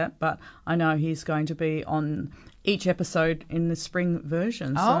check that, but I know he's going to be on each episode in the spring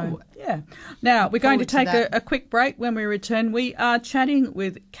version. So, Now, we're going to take a quick break. When we return, we are chatting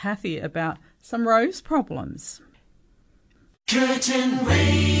with Kathy about some rose problems. Curtin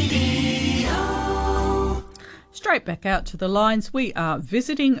Radio. Straight back out to the lines. We are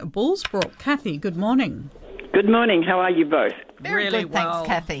visiting Bullsbrook. Kathy, good morning. Good morning. How are you both? Very Really good, thanks, well.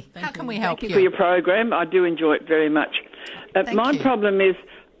 Kathy. How can we help Thank you for your program. I do enjoy it very much. My you. problem is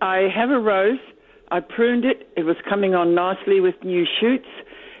I have a rose. I pruned it. It was coming on nicely with new shoots.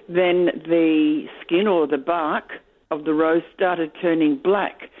 Then the skin or the bark of the rose started turning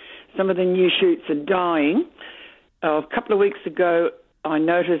black. Some of the new shoots are dying. A couple of weeks ago, I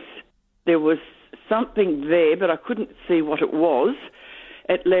noticed there was something there, but I couldn't see what it was.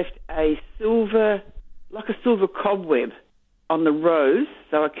 It left a silver cobweb on the rose,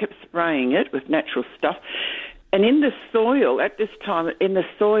 so I kept spraying it with natural stuff. And in the soil, at this time, in the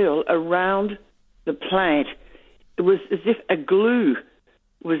soil around the plant, it was as if a glue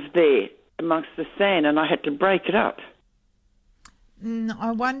was there amongst the sand, and I had to break it up.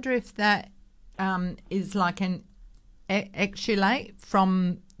 I wonder if that is like an exudate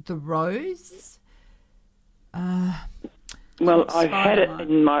from the rose. Well, I've had it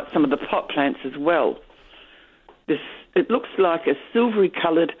in some of the pot plants as well. It looks like a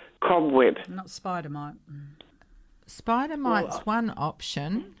silvery-coloured cobweb. Not spider mite. Spider mite's one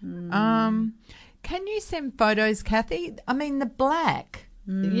option. Can you send photos, Kathy? I mean, the black,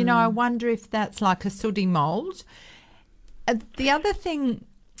 you know, I wonder if that's like a sooty mould. The other thing,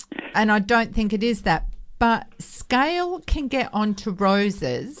 and I don't think it is that, but scale can get onto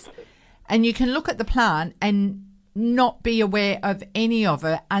roses and you can look at the plant and not be aware of any of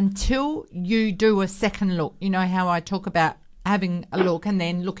it until you do a second look. You know how I talk about having a look and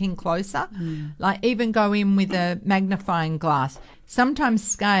then looking closer? Like even go in with a magnifying glass. Sometimes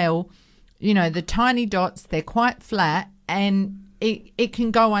scale, you know, the tiny dots, they're quite flat and it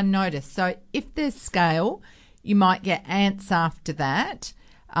can go unnoticed. So if there's scale, you might get ants after that.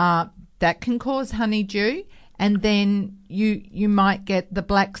 That can cause honeydew. And then you might get the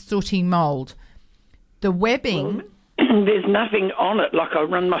black sooty mould. The webbing... Well, there's nothing on it. Like I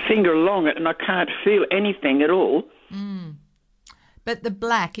run my finger along it and I can't feel anything at all. But the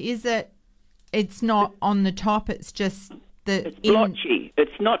black, is it... It's not on the top, it's just... It's blotchy.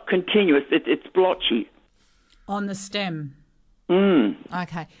 It's not continuous. It's blotchy. On the stem.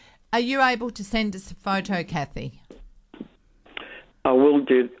 Okay. Are you able to send us a photo, Kathy? I will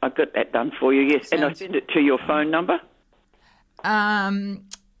do. I've got that done for you, yes. And I'll send it to your phone number?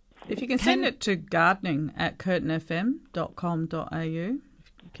 If you can send it to gardening@curtinfm.com.au.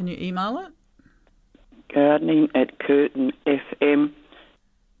 Can you email it? Gardening@curtinfm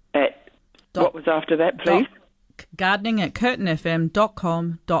what was after that, please?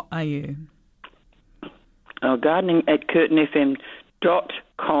 Gardening@curtinfm.com.au. Oh,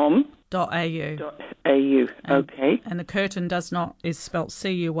 gardening@curtinfm.com.au. Okay. And the curtain is spelt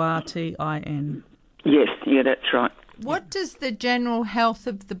CURTIN. Yes, yeah, that's right. What does the general health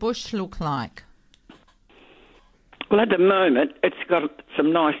of the bush look like? Well, at the moment, it's got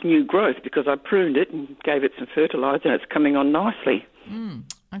some nice new growth because I pruned it and gave it some fertiliser and it's coming on nicely.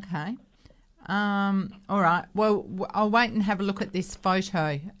 Okay. All right. Well, I'll wait and have a look at this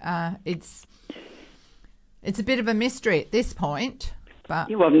photo. It's a bit of a mystery at this point, but...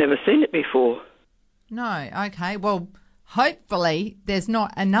 Yeah, well, I've never seen it before. No, okay. Well, hopefully there's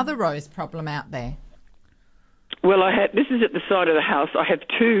not another rose problem out there. Well, this is at the side of the house. I have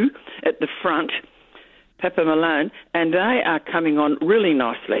two at the front, Papa Malone, and they are coming on really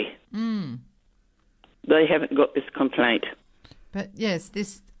nicely. They haven't got this complaint. But yes,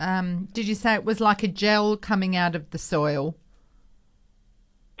 this, did you say it was like a gel coming out of the soil?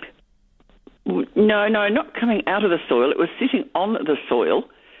 No, not coming out of the soil. It was sitting on the soil,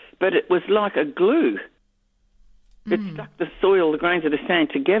 but it was like a glue. It stuck the soil, the grains of the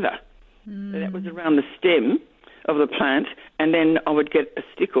sand together. So that was around the stem of the plant, and then I would get a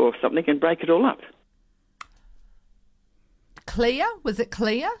stick or something and break it all up. Clear? Was it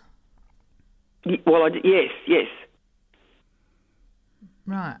clear? Well, yes.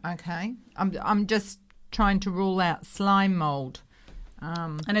 Right, okay. I'm just trying to rule out slime mould.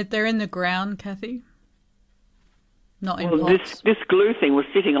 And if they're in the ground, Kathy? Not in pots? This glue thing was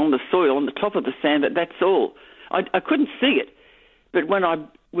sitting on the soil, on the top of the sand, but that's all. I couldn't see it. But when I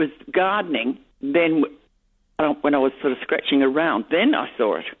was gardening, then when I was sort of scratching around, then I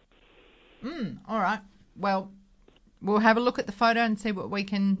saw it. All right. Well, we'll have a look at the photo and see what we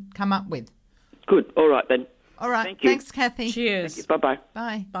can come up with. Good. All right, then. All right. Thank you. Thanks, Kathy. Cheers. Thank you. Bye-bye.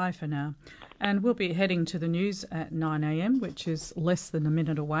 Bye. Bye for now. And we'll be heading to the news at 9 a.m, which is less than a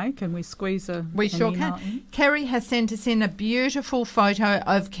minute away. Can we squeeze We sure can. Kerry has sent us in a beautiful photo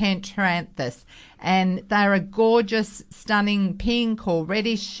of Centranthus, and they're a gorgeous, stunning pink or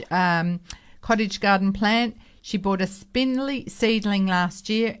reddish cottage garden plant. She bought a spindly seedling last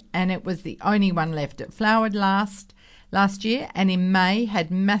year, and it was the only one left. It flowered last year, and in May had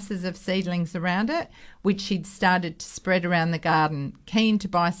masses of seedlings around it, which she'd started to spread around the garden. Keen to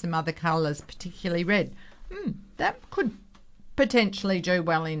buy some other colours, particularly red. That could potentially do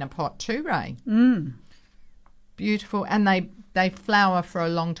well in a pot too, Ray. Beautiful, and they flower for a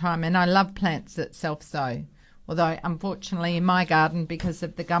long time, and I love plants that self-sow. Although, unfortunately, in my garden, because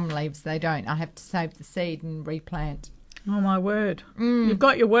of the gum leaves, they don't. I have to save the seed and replant. Oh, my word. You've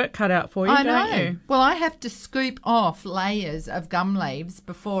got your work cut out for you, don't you? Well, I have to scoop off layers of gum leaves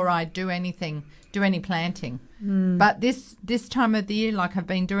before I do any planting. But this time of the year, like I've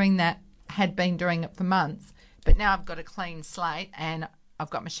been doing that, had been doing it for months, but now I've got a clean slate and I've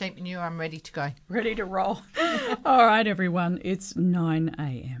got my sheep manure, I'm ready to go. Ready to roll. All right, everyone, it's 9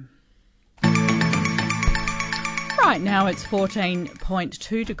 a.m. Right now it's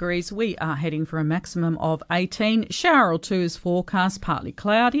 14.2 degrees. We are heading for a maximum of 18. Shower or two is forecast, partly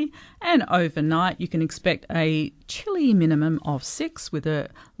cloudy, and overnight you can expect a chilly minimum of 6 with a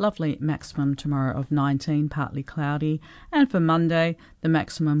lovely maximum tomorrow of 19, partly cloudy. And for Monday, the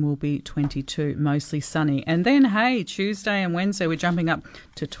maximum will be 22, mostly sunny. And then, hey, Tuesday and Wednesday we're jumping up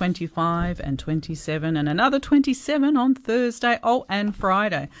to 25 and 27 and another 27 on Thursday, and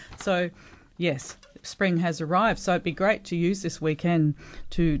Friday. So, yes, spring has arrived, so it'd be great to use this weekend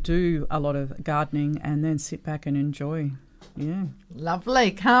to do a lot of gardening and then sit back and enjoy. Yeah. Lovely.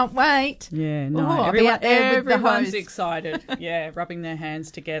 Can't wait. Yeah, no. I'll be out there with the everyone's hose. excited. Yeah, rubbing their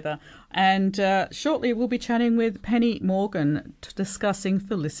hands together. And shortly we'll be chatting with Penny Morgan discussing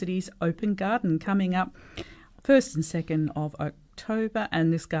Felicity's Open Garden coming up 1st and 2nd of October.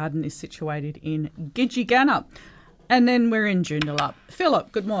 And this garden is situated in Gidgegannup. And then we're in Joondalup.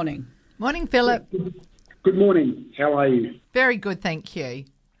 Philip, good morning. Morning, Philip. Good morning. How are you? Very good, thank you.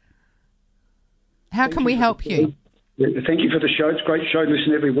 How can we help you? Thank you for the show. It's a great show to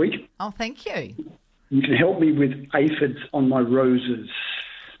listen every week. Oh, thank you. You can help me with aphids on my roses.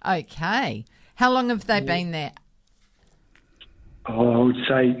 Okay. How long have they been there? I would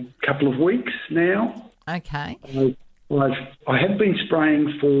say a couple of weeks now. Okay. I have been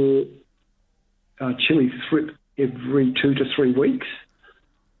spraying for chili thrip every 2 to 3 weeks.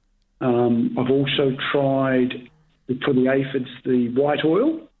 I've also tried, for the aphids, the white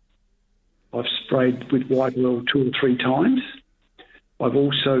oil. I've sprayed with white oil 2 or 3 times. I've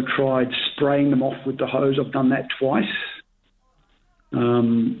also tried spraying them off with the hose. I've done that twice.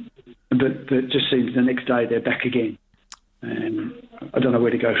 But it just seems the next day they're back again. And I don't know where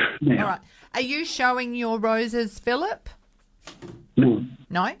to go now. All right. Are you showing your roses, Philip? No.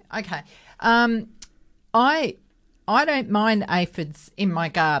 No? Okay. I don't mind aphids in my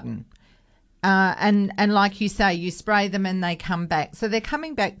garden. And like you say, you spray them and they come back. So they're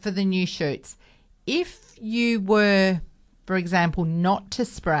coming back for the new shoots. If you were, for example, not to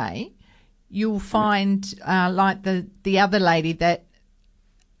spray, you'll find, like the other lady that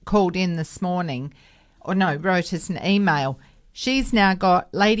called in this morning, wrote us an email, she's now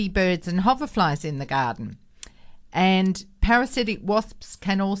got ladybirds and hoverflies in the garden. And parasitic wasps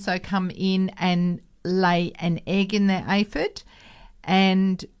can also come in and lay an egg in their aphid.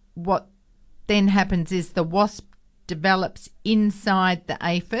 And what then happens is the wasp develops inside the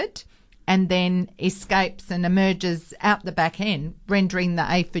aphid and then escapes and emerges out the back end, rendering the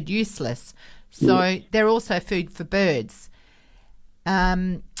aphid useless. So they're also food for birds.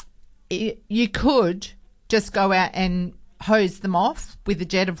 You could just go out and hose them off with a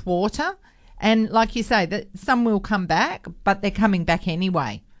jet of water, and like you say, that some will come back, but they're coming back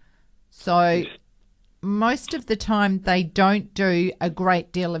anyway. So most of the time they don't do a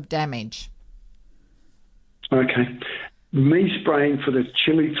great deal of damage. Okay. Me spraying for the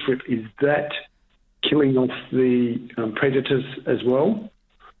chili thrip, is that killing off the predators as well?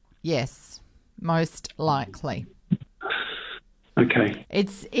 Yes, most likely. Okay.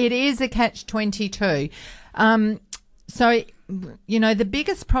 It is a catch-22. So, the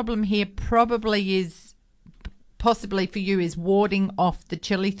biggest problem here probably is, possibly for you, is warding off the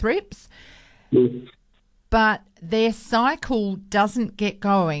chili thrips. Yes. But their cycle doesn't get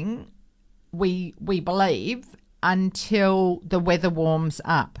going, we believe, until the weather warms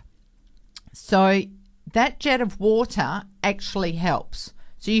up. So that jet of water actually helps.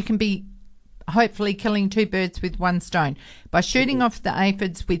 So you can be hopefully killing 2 birds with 1 stone. By shooting off the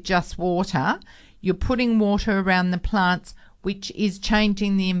aphids with just water, you're putting water around the plants, which is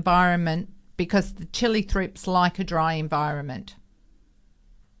changing the environment because the chili thrips like a dry environment.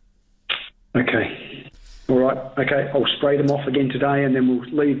 Okay. All right. Okay. I'll spray them off again today and then we'll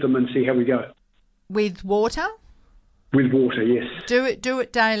leave them and see how we go. With water? With water, yes. Do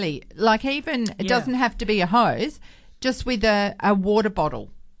it daily. Like it doesn't have to be a hose, just with a water bottle.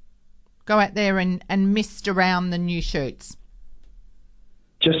 Go out there and mist around the new shoots.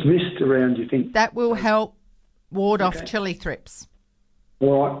 Just mist around, you think? That will help ward off chili thrips.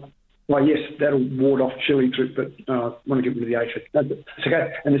 All right. Well, yes, that'll ward off chili thrip, but I want to get rid of the aphid. No, it's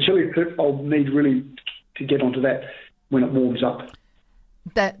okay. And the chili thrip, I'll need really to get onto that when it warms up.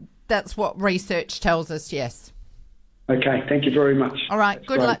 That's what research tells us, yes. Okay, thank you very much. All right, That's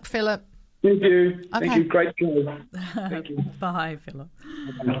good great. luck, Philip. Thank you. Okay. Thank you. Great show. Thank you. Bye, Philip.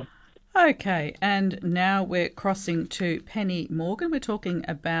 Bye. Okay, and now we're crossing to Penny Morgan. We're talking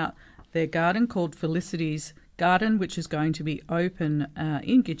about their garden called Felicity's Garden, which is going to be open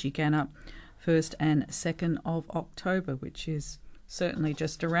in Gidgegannup 1st and 2nd of October, which is certainly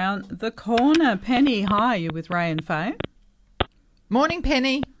just around the corner. Penny, hi, you're with Ray and Faye. Morning,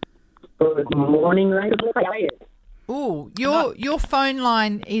 Penny. Good morning, Ray. How are you? Oh, your phone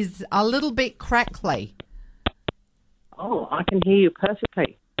line is a little bit crackly. Oh, I can hear you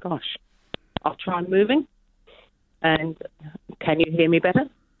perfectly. Gosh. I'll try moving. And can you hear me better?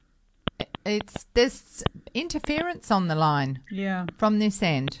 There's interference on the line. Yeah. From this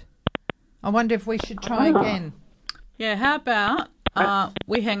end. I wonder if we should try again. Yeah, how about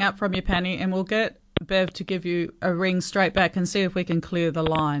we hang up from you, Penny, and we'll get Bev to give you a ring straight back and see if we can clear the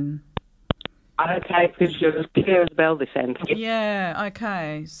line. Okay, because you're as clear as a bell this end. Yeah,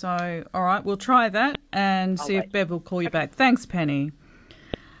 okay. So, all right, we'll try that and see if Bev will call you back. Thanks, Penny.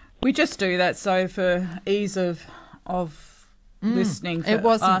 We just do that so for ease of listening. It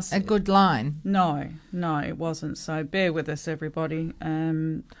wasn't a good line. No, it wasn't. So bear with us, everybody.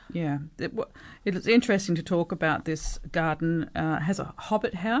 Yeah, it's interesting to talk about this garden. It has a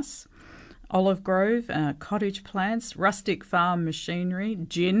hobbit house, olive grove, cottage plants, rustic farm machinery,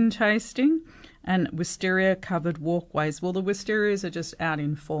 gin tasting, and wisteria-covered walkways. Well, the wisterias are just out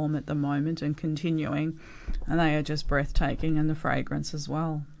in form at the moment and continuing, and they are just breathtaking, and the fragrance as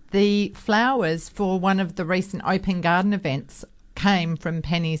well. The flowers for one of the recent open garden events came from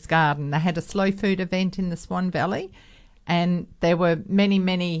Penny's garden. They had a slow food event in the Swan Valley, and there were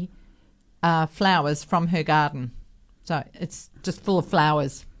many flowers from her garden. So it's just full of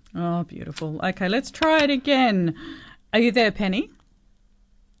flowers. Oh, beautiful. Okay, let's try it again. Are you there, Penny?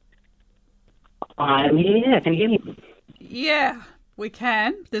 I'm here. Can you hear me? Yeah, we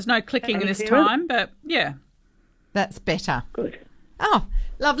can. There's no clicking this time, but yeah. That's better. Good. Oh,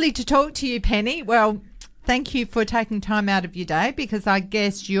 lovely to talk to you, Penny. Well, thank you for taking time out of your day, because I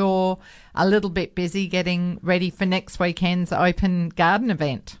guess you're a little bit busy getting ready for next weekend's open garden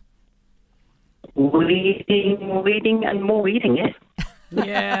event. Weeding and more weeding, yes.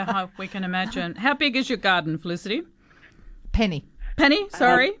 Yeah, we can imagine. How big is your garden, Felicity? Penny,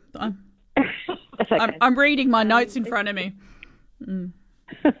 sorry. That's okay. I'm reading my notes in front of me.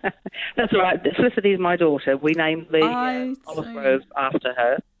 That's right. Felicity is my daughter. We named the olive grove after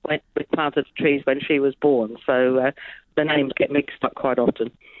her. We planted the trees when she was born, so the names get mixed up quite often.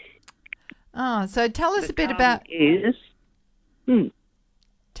 Oh, so tell us a bit about...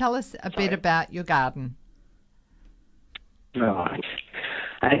 Tell us a bit about your garden. Right.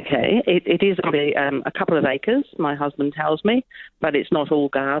 Okay. It is only a couple of acres, my husband tells me, but it's not all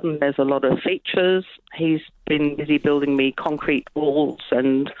garden. There's a lot of features. He's been busy building me concrete walls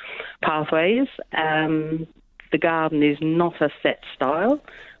and pathways. The garden is not a set style.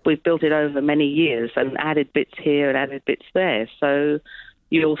 We've built it over many years and added bits here and added bits there. So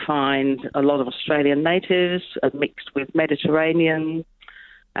you'll find a lot of Australian natives mixed with Mediterranean,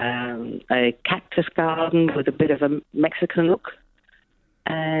 a cactus garden with a bit of a Mexican look.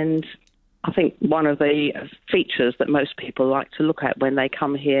 And I think one of the features that most people like to look at when they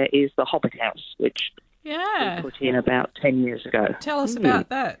come here is the Hobbit House, which we put in about 10 years ago. Tell us about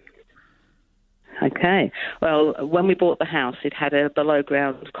that. Okay. Well, when we bought the house, it had a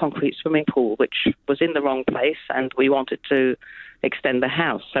below-ground concrete swimming pool, which was in the wrong place, and we wanted to extend the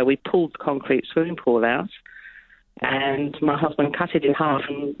house. So we pulled the concrete swimming pool out, and my husband cut it in half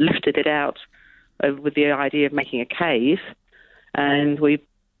and lifted it out with the idea of making a cave. And we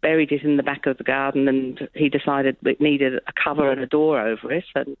buried it in the back of the garden, and he decided it needed a cover and a door over it.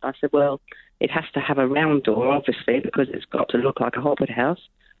 And I said, well, it has to have a round door, obviously, because it's got to look like a hobbit house.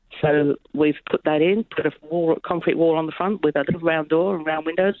 So we've put that in, put a concrete wall on the front with a little round door and round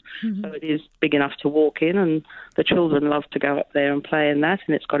windows. Mm-hmm. So it is big enough to walk in, and the children love to go up there and play in that,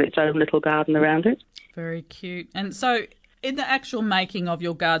 and it's got its own little garden around it. Very cute. And so in the actual making of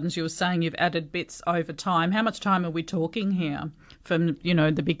your gardens, you were saying you've added bits over time. How much time are we talking here from,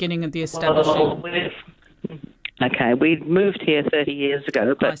 the beginning of the establishing? Okay, we moved here 30 years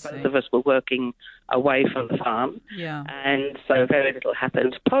ago, but both of us were working away from the farm. Yeah. And so very little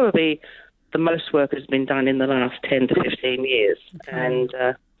happened. Probably the most work has been done in the last 10 to 15 years. Okay. And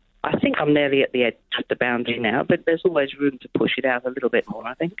I think I'm nearly at the edge of the boundary now, but there's always room to push it out a little bit more,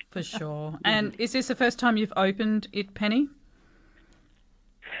 I think. For sure. And is this the first time you've opened it, Penny?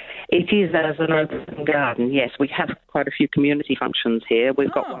 It is as an open garden, yes. We have quite a few community functions here.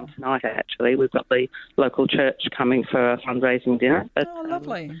 We've got one tonight, actually. We've got the local church coming for a fundraising dinner. But,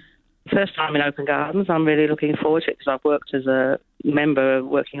 lovely. First time in open gardens. I'm really looking forward to it because I've worked as a member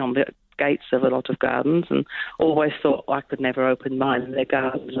working on the gates of a lot of gardens and always thought I could never open mine. Their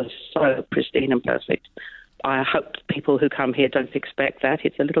gardens are so pristine and perfect. I hope people who come here don't expect that.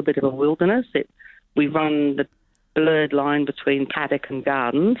 It's a little bit of a wilderness. We run the blurred line between paddock and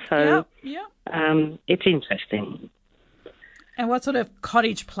garden, so it's interesting. And what sort of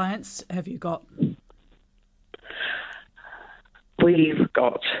cottage plants have you got? we've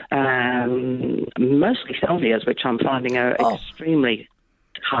got mostly salvias, which I'm finding are extremely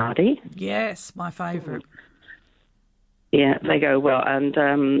hardy. Yes, my favourite. Yeah, they go well. And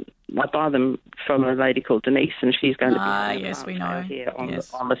I buy them from a lady called Denise, and she's going to be yes, we know. Here on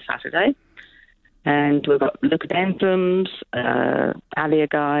the Saturday. And we've got leucadendrums,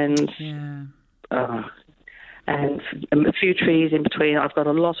 alleagines, and a few trees in between. I've got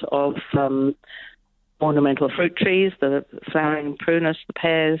a lot of ornamental fruit trees, the flowering prunus, the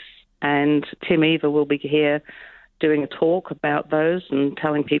pears, and Tim Eva will be here doing a talk about those and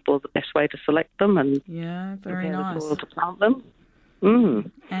telling people the best way to select them and very nice. The soil to plant them.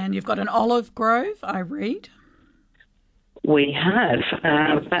 And you've got an olive grove, I read. We have.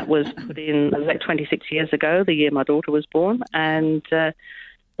 That was put in like 26 years ago, the year my daughter was born, and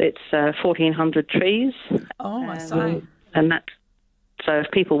it's 1,400 trees. Oh, I see. And that's so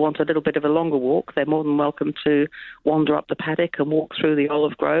if people want a little bit of a longer walk, they're more than welcome to wander up the paddock and walk through the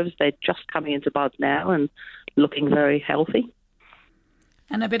olive groves. They're just coming into bud now and looking very healthy.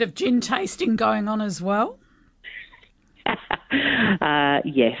 And a bit of gin tasting going on as well?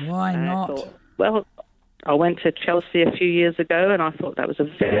 Yes. Why not? I went to Chelsea a few years ago, and I thought that was a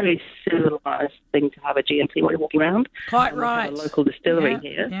very civilised thing to have a GMT while you're walking around. Quite right. A local distillery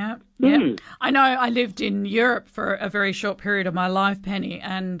here. Yeah. I know I lived in Europe for a very short period of my life, Penny,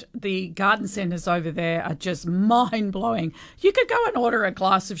 and the garden centres over there are just mind-blowing. You could go and order a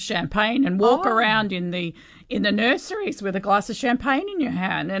glass of champagne and walk around in the nurseries with a glass of champagne in your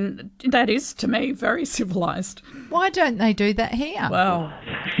hand, and that is, to me, very civilised. Why don't they do that here? Well,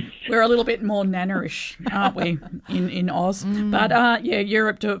 we're a little bit more nannerish, aren't we, in Oz? But,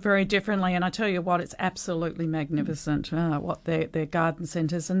 Europe do it very differently, and I tell you what, it's absolutely magnificent, what their garden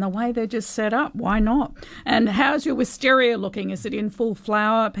centres and the way they're just set up. Why not? And how's your wisteria looking? Is it in full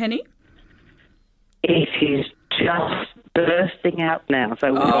flower, Penny? It is just bursting out now.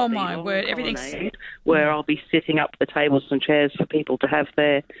 So oh, my word, everything's... Where I'll be sitting up the tables and chairs for people to have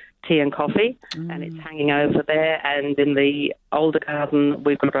their tea and coffee, and it's hanging over there. And in the older garden,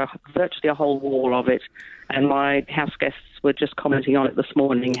 we've got virtually a whole wall of it. And my house guests were just commenting on it this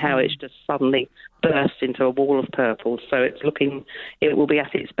morning, how it's just suddenly burst into a wall of purple. So it will be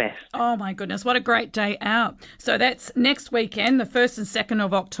at its best. Oh, my goodness, what a great day out. So that's next weekend, the 1st and 2nd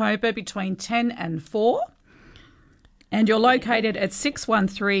of October, between 10 and 4. And you're located at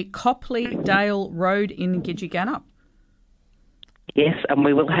 613 Copley Dale Road in Gidgee-Gannup. Yes, and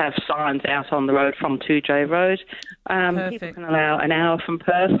we will have signs out on the road from 2J Road. Perfect. People can allow an hour from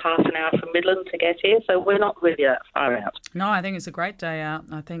Perth, half an hour from Midland to get here, so we're not really that far out. No, I think it's a great day out.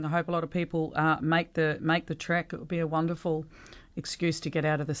 I hope a lot of people make the trek. It would be a wonderful excuse to get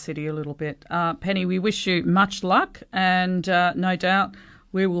out of the city a little bit. Penny, we wish you much luck, and no doubt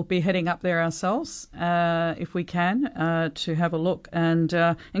we will be heading up there ourselves if we can to have a look and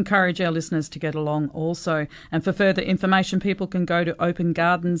encourage our listeners to get along also. And for further information, people can go to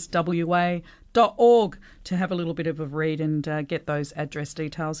opengardenswa.org to have a little bit of a read and get those address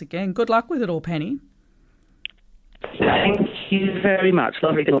details again. Good luck with it all, Penny. Thank you very much.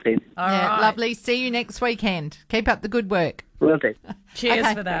 Lovely talking. All right. Lovely. See you next weekend. Keep up the good work. Will do.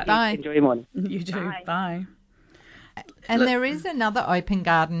 Cheers for that. Bye. Enjoy your morning. You too. Bye. And there is another open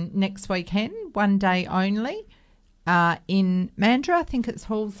garden next weekend, one day only, in Mandurah. I think it's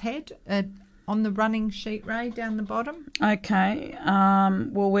Hall's Head on the running sheet, Ray, down the bottom. Okay.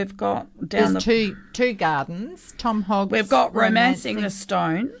 Well, we've got There's two gardens. Tom Hogg's. We've got Romancing the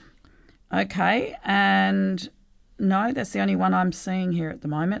Stone. Okay. And no, that's the only one I'm seeing here at the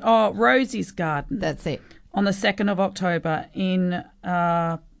moment. Oh, Rosie's Garden. That's it. On the 2nd of October in...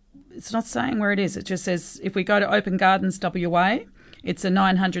 it's not saying where it is. It just says if we go to Open Gardens WA, it's a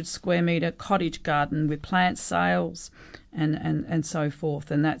 900 square metre cottage garden with plant sales and so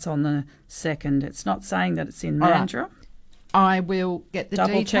forth, and that's on the 2nd. It's not saying that it's in Mandurah. Right. I will get the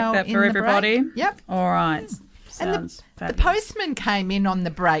double detail check that for everybody. Break. Yep. All right. And the postman came in on the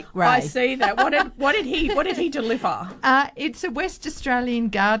break, Ray. I see that. What did he deliver? It's a West Australian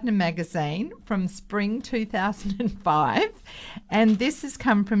Gardener magazine from spring 2005, and this has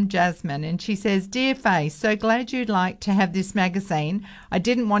come from Jasmine, and she says, "Dear Faye, so glad you'd like to have this magazine. I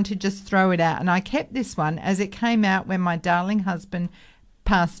didn't want to just throw it out, and I kept this one as it came out when my darling husband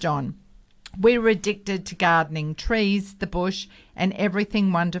passed on. We were addicted to gardening, trees, the bush, and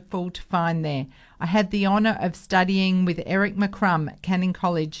everything wonderful to find there. I had the honour of studying with Eric McCrum at Canning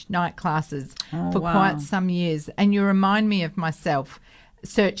College night classes for quite some years, and you remind me of myself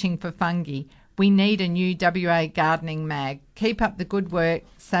searching for fungi. We need a new WA gardening mag. Keep up the good work,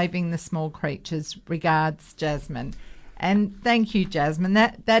 saving the small creatures. Regards, Jasmine." And thank you, Jasmine.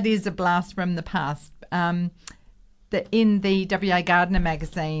 That is a blast from the past. in the WA Gardener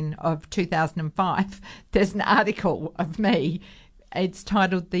magazine of 2005, there's an article of me. It's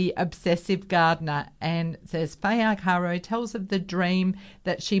titled The Obsessive Gardener, and it says, Faye Arcaro tells of the dream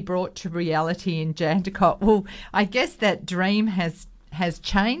that she brought to reality in Jandakot. Well, I guess that dream has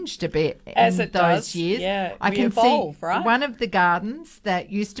changed a bit as in it those does. years. Yeah, I can evolve, see right? one of the gardens that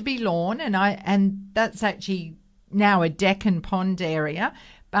used to be lawn, and that's actually now a deck and pond area,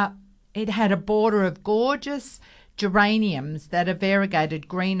 but it had a border of gorgeous geraniums that are variegated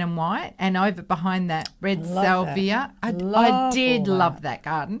green and white, and over behind that red salvia. I did love that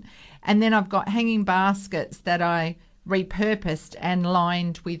garden. And then I've got hanging baskets that I repurposed and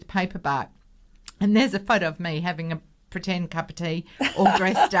lined with paper bark. And there's a photo of me having a pretend cup of tea all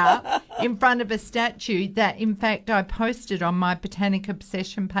dressed up in front of a statue that, in fact, I posted on my Botanic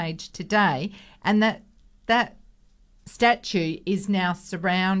Obsession page today. And that statue is now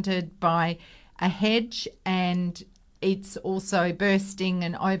surrounded by a hedge, and it's also bursting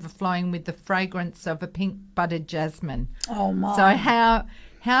and overflowing with the fragrance of a pink budded jasmine. Oh, my. So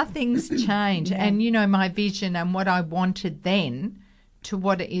how things change. Yeah. And, you know, my vision and what I wanted then to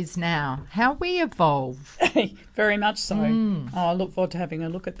what it is now. How we evolve. Very much so. Oh, I look forward to having a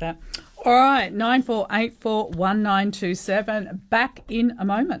look at that. All right, 94841927. Back in a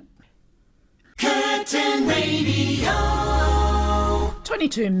moment. Curtin Radio.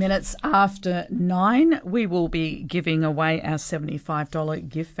 22 minutes after 9, we will be giving away our $75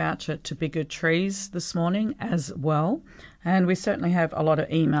 gift voucher to Bigger Trees this morning as well. And we certainly have a lot of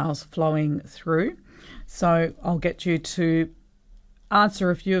emails flowing through. So I'll get you to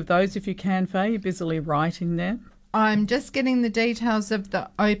answer a few of those if you can, Faye. You're busily writing there. I'm just getting the details of the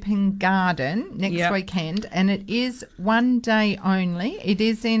open garden next weekend, and it is one day only. It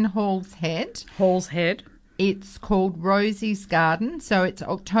is in Halls Head. Halls Head. It's called Rosie's Garden, so it's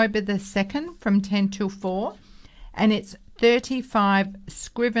October the 2nd from 10 till 4, and it's 35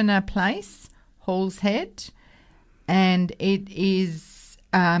 Scrivener Place, Halls Head, and it is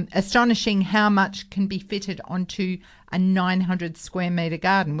astonishing how much can be fitted onto a 900 square metre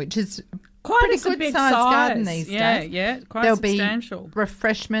garden, which is quite a good size garden these days. Yeah, quite There'll substantial. Be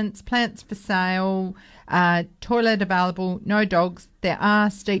refreshments, plants for sale, toilet available, no dogs. There are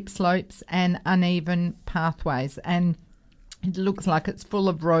steep slopes and uneven pathways, and it looks like it's full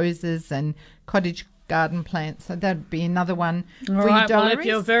of roses and cottage garden plants. So that'd be another one for your Well, diaries. if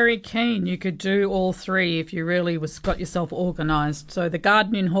you're very keen, you could do all three if you really got yourself organised. So the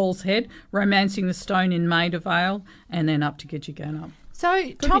garden in Halls Head, Romancing the Stone in Maida Vale, and then up to Gidgee.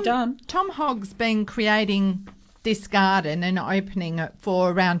 So Tom Hogg's been creating this garden and opening it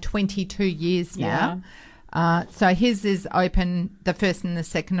for around 22 years now. So his is open the 1st and the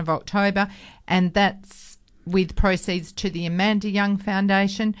 2nd of October, and that's with proceeds to the Amanda Young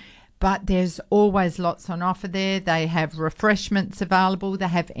Foundation. But there's always lots on offer there. They have refreshments available. They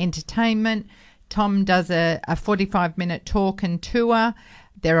have entertainment. Tom does a 45-minute talk and tour.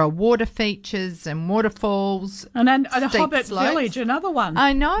 There are water features and waterfalls. And then a Hobbit slopes. Village, another one.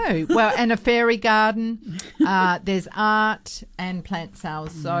 I know. Well, and a fairy garden. There's art and plant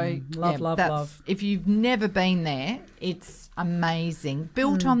sales. So love. If you've never been there, it's amazing.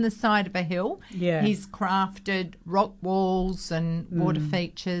 Built on the side of a hill. Yeah. He's crafted rock walls and water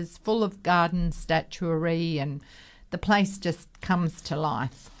features, full of garden statuary, and the place just comes to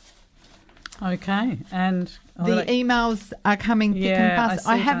life. Okay, and the emails are coming thick and fast.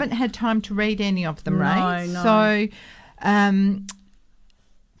 I haven't had time to read any of them, Ray. No. So,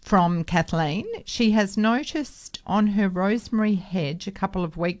 from Kathleen, she has noticed on her rosemary hedge a couple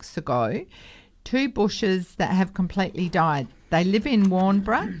of weeks ago 2 bushes that have completely died. They live in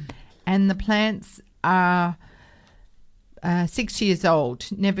Warnborough, and the plants are 6 years old,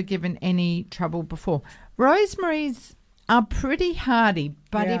 never given any trouble before. Rosemaries are pretty hardy,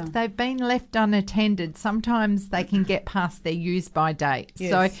 but if they've been left unattended, sometimes they can get past their use-by date.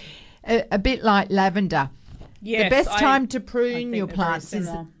 Yes. So a bit like lavender. Yes, the best time to prune your plants is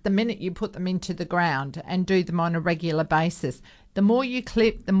the minute you put them into the ground and do them on a regular basis. The more you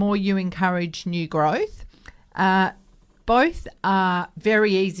clip, the more you encourage new growth. Both are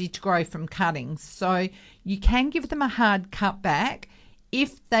very easy to grow from cuttings, so you can give them a hard cut back.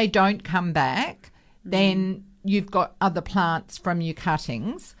 If they don't come back, then you've got other plants from your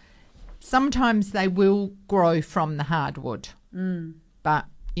cuttings. Sometimes they will grow from the hardwood, but,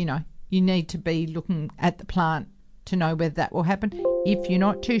 you know, you need to be looking at the plant to know whether that will happen. If you're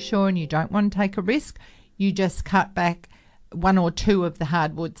not too sure and you don't want to take a risk, you just cut back 1 or 2 of the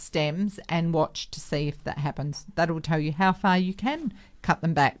hardwood stems and watch to see if that happens. That'll tell you how far you can cut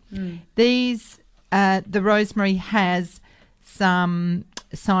them back. The rosemary has some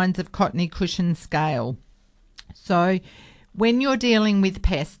signs of cottony cushion scale. So when you're dealing with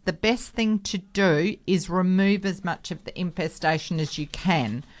pests, the best thing to do is remove as much of the infestation as you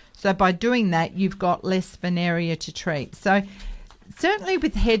can. So by doing that, you've got less of an area to treat. So certainly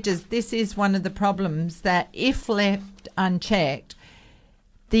with hedges, this is one of the problems that if left unchecked,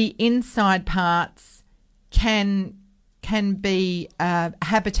 the inside parts can be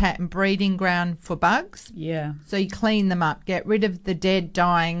habitat and breeding ground for bugs. Yeah. So you clean them up, get rid of the dead,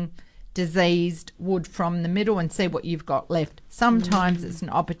 dying, diseased wood from the middle and see what you've got left. Sometimes it's an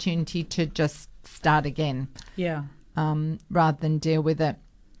opportunity to just start again. Yeah. Rather than deal with it.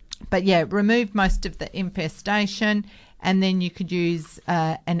 But yeah, remove most of the infestation, and then you could use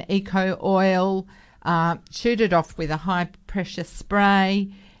an eco oil, shoot it off with a high pressure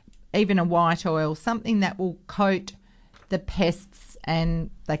spray, even a white oil, something that will coat the pests and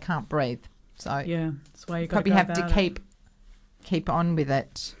they can't breathe. So yeah, that's why you probably have to keep on with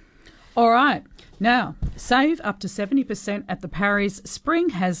it. All right. Now, save up to 70% at the Parry's Spring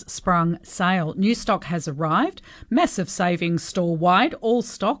Has Sprung sale. New stock has arrived. Massive savings store-wide. All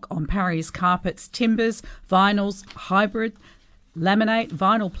stock on Parry's carpets, timbers, vinyls, hybrid, laminate,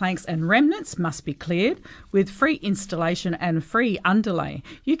 vinyl planks and remnants must be cleared with free installation and free underlay.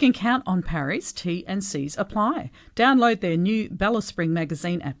 You can count on Parry's. T&Cs apply. Download their new Bella Spring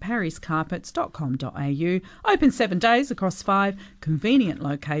magazine at parryscarpets.com.au. Open 7 days across 5 convenient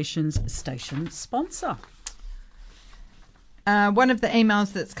locations. Station sponsor. One of the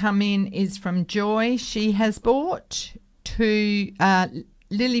emails that's come in is from Joy. She has bought 2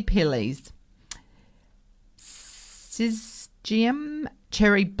 lily pillies. Syzygium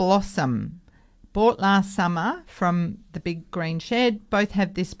cherry blossom. Bought last summer from the big green shed. Both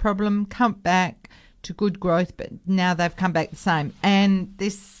have this problem. Come back to good growth, but now they've come back the same. And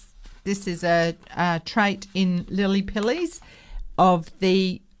this is a trait in lily pillies of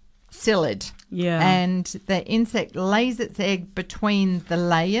the psyllid. Yeah. And the insect lays its egg between the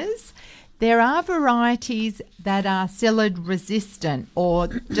layers. There are varieties that are psyllid resistant or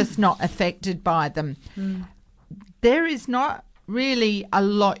just not affected by them. There is not really a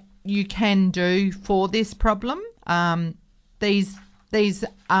lot you can do for this problem. These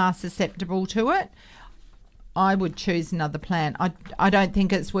are susceptible to it. I would choose another plant. I don't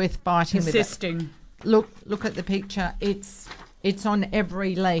think it's worth biting Persisting. with it. Look at the picture. It's on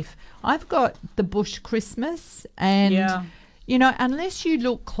every leaf. I've got the bush Christmas, and you know, unless you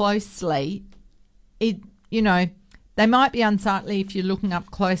look closely, they might be unsightly if you're looking up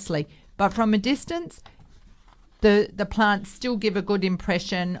closely, but from a distance, the plants still give a good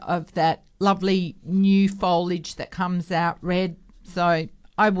impression of that lovely new foliage that comes out red. So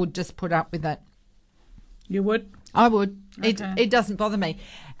I would just put up with it. You would? I would. Okay. It doesn't bother me.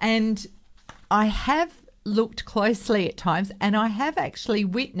 And I have looked closely at times, and I have actually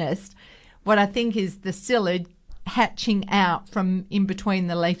witnessed what I think is the psyllid hatching out from in between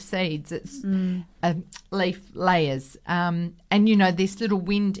the leaf seeds. It's leaf layers. And, this little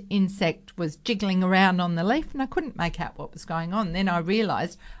wind insect was jiggling around on the leaf, and I couldn't make out what was going on. Then I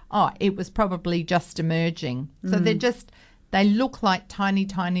realised, it was probably just emerging. So they look like tiny,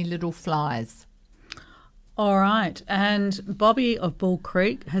 tiny little flies. All right. And Bobby of Bull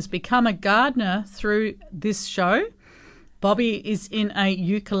Creek has become a gardener through this show. Bobby is in a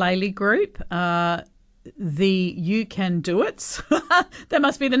ukulele group, the You Can Do It's. That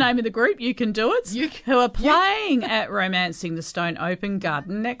must be the name of the group, You Can Do It's, who are playing at Romancing the Stone Open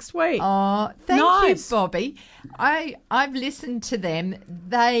Garden next week. Oh, thank you, Bobby. I've listened to them.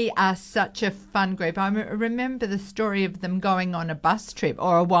 They are such a fun group. I remember the story of them going on a bus trip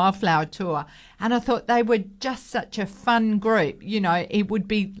or a wildflower tour, and I thought they were just such a fun group. It would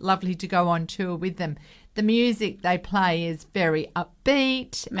be lovely to go on tour with them. The music they play is very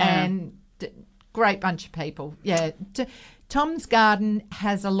upbeat and great bunch of people. Yeah. Tom's Garden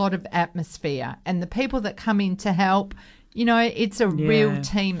has a lot of atmosphere, and the people that come in to help, it's a real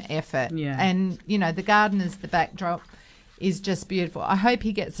team effort. Yeah. And, the garden as the backdrop is just beautiful. I hope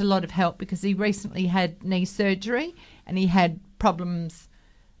he gets a lot of help because he recently had knee surgery and he had problems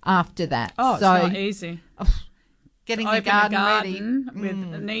after that. Oh, it's not easy. Getting Open the garden ready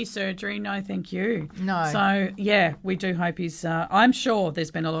with knee surgery, no thank you. No. So, we do hope he's... I'm sure there's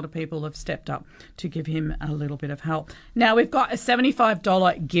been a lot of people who have stepped up to give him a little bit of help. Now, we've got a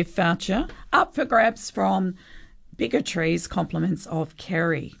 $75 gift voucher up for grabs from Bigger Trees, compliments of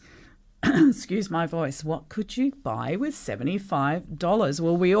Kerry. Excuse my voice. What could you buy with $75?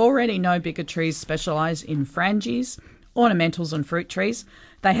 Well, we already know Bigger Trees specialise in frangies, ornamentals and fruit trees.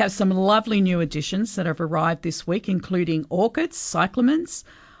 They have some lovely new additions that have arrived this week, including orchids, cyclamens,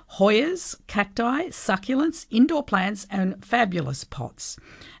 Hoyas, cacti, succulents, indoor plants and fabulous pots.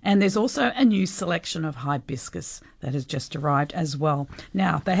 And there's also a new selection of hibiscus that has just arrived as well.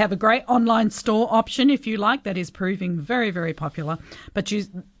 Now, they have a great online store option if you like. That is proving very, very popular. But you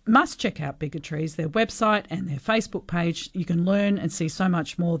must check out Bigger Trees, their website and their Facebook page. You can learn and see so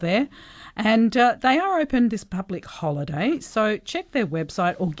much more there. And they are open this public holiday, so check their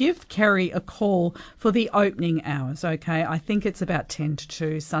website or give Kerry a call for the opening hours, okay? I think it's about 10 to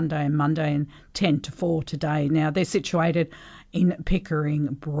 2 Sunday and Monday and 10 to 4 today. Now, they're situated in Pickering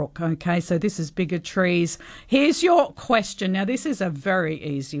Brook, okay? So this is Bigger Trees. Here's your question. Now, this is a very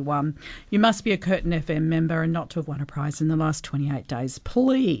easy one. You must be a Curtin FM member and not to have won a prize in the last 28 days,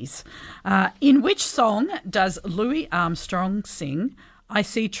 please. In which song does Louis Armstrong sing I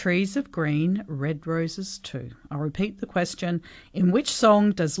See Trees of Green, Red Roses Too? I'll repeat the question. In which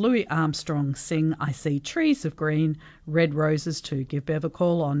song does Louis Armstrong sing I See Trees of Green, Red Roses Too? Give Bev a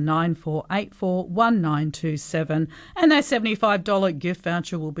call on 9484 1927 and that $75 gift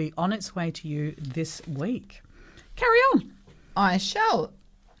voucher will be on its way to you this week. Carry on. I shall.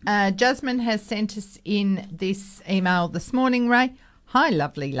 Jasmine has sent us in this email this morning, Ray. Hi,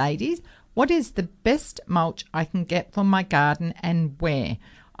 lovely ladies. What is the best mulch I can get for my garden and where?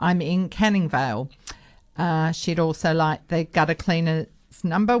 I'm in Canning Vale. She'd also like the gutter cleaner's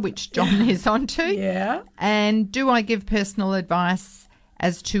number, which John is onto. Yeah. And do I give personal advice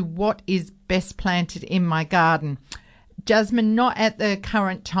as to what is best planted in my garden? Jasmine, not at the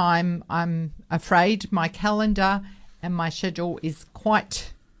current time. I'm afraid my calendar and my schedule is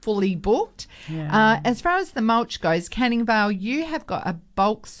quite fully booked. Yeah. As far as the mulch goes, Canning Vale, you have got a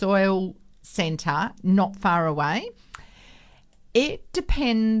bulk soil centre not far away. It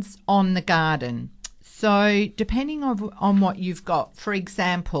depends on the garden. So depending on what you've got, for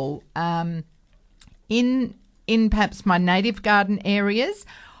example, in perhaps my native garden areas,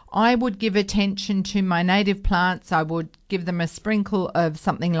 I would give attention to my native plants. I would give them a sprinkle of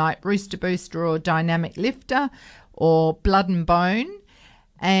something like Rooster Booster or Dynamic Lifter or Blood and Bone.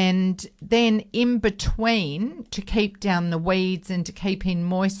 And then in between, to keep down the weeds and to keep in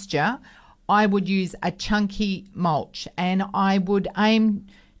moisture, I would use a chunky mulch, and I would aim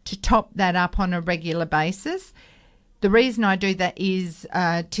to top that up on a regular basis. The reason I do that is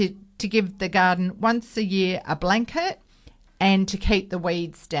to give the garden once a year a blanket and to keep the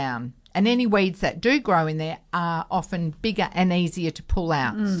weeds down. And any weeds that do grow in there are often bigger and easier to pull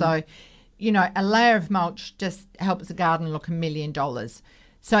out. So, you know, a layer of mulch just helps the garden look $1 million.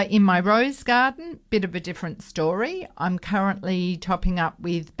 So in my rose garden, bit of a different story. I'm currently topping up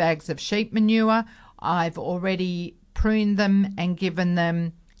with bags of sheep manure. I've already pruned them and given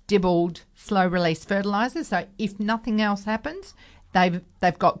them dibbled slow-release fertiliser. So if nothing else happens, they've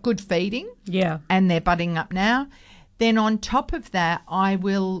got good feeding. Yeah. And they're budding up now. Then on top of that, I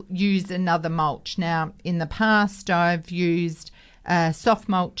will use another mulch. Now, in the past, I've used soft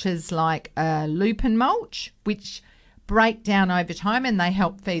mulches like lupin mulch, which break down over time and they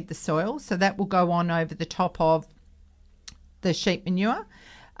help feed the soil. So that will go on over the top of the sheep manure.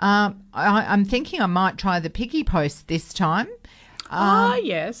 I'm thinking I might try the picky post this time.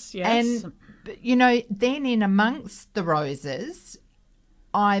 Yes. And, you know, then in amongst the roses,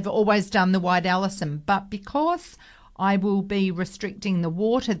 I've always done the white alyssum. But because I will be restricting the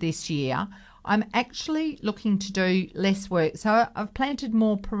water this year, I'm actually looking to do less work. So I've planted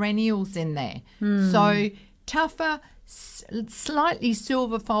more perennials in there. So tougher, slightly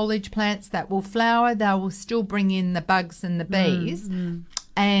silver foliage plants that will flower. They will still bring in the bugs and the bees.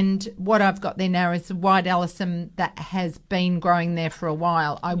 And what I've got there now is a white alyssum that has been growing there for a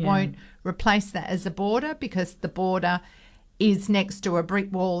while. I won't replace that as a border because the border is next to a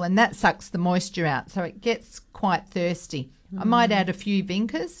brick wall and that sucks the moisture out. So it gets quite thirsty. I might add a few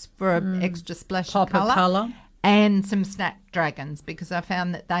vincas for an extra splash of colour and some snapdragons because I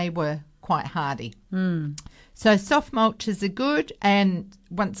found that they were quite hardy. So soft mulches are good, and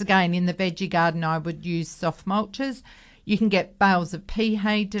once again in the veggie garden I would use soft mulches. You can get bales of pea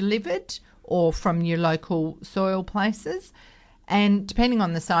hay delivered or from your local soil places, and depending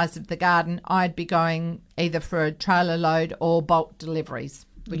on the size of the garden I'd be going either for a trailer load or bulk deliveries,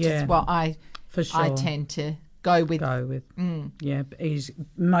 which is what I tend to go with. Yeah, easy,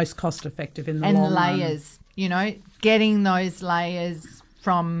 most cost effective in the long run. And layers, you know, getting those layers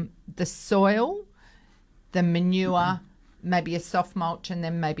from the soil, the manure, maybe a soft mulch and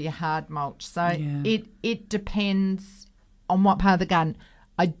then maybe a hard mulch. So it depends on what part of the garden.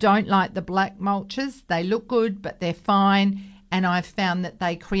 I don't like the black mulches. They look good, but they're fine. And I've found that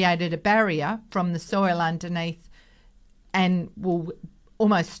they created a barrier from the soil underneath and will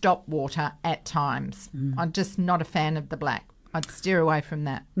almost stop water at times. I'm just not a fan of the black. I'd steer away from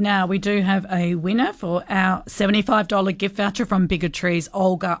that. Now, we do have a winner for our $75 gift voucher from Bigger Trees,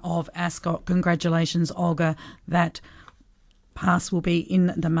 Olga of Ascot. Congratulations, Olga. That pass will be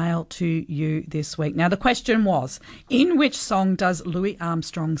in the mail to you this week. Now, the question was, in which song does Louis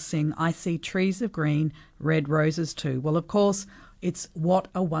Armstrong sing, I See Trees of Green, Red Roses Too? Well, of course, it's What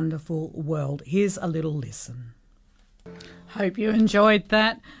a Wonderful World. Here's a little listen. Hope you enjoyed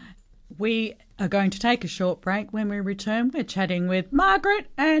that. We are going to take a short break. When we return, we're chatting with Margaret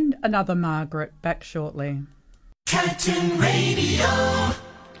and another Margaret. Back shortly. Curtin Radio.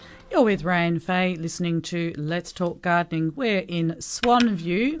 You're with Ray and Faye, listening to Let's Talk Gardening. We're in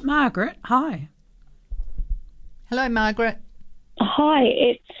Swanview. Margaret, hi. Hello, Margaret. Hi,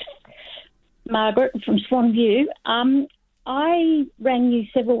 it's Margaret from Swanview. I rang you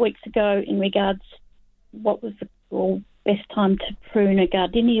several weeks ago in regards what was the best time to prune a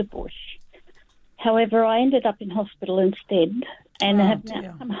gardenia bush. However, I ended up in hospital instead and have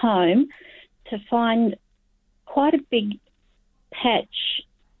now come home to find quite a big patch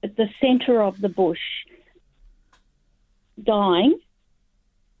at the centre of the bush dying,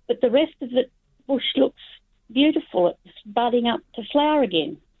 but the rest of the bush looks beautiful. It's budding up to flower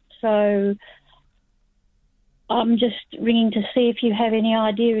again. So I'm just ringing to see if you have any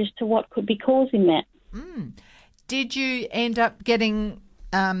idea as to what could be causing that. Did you end up getting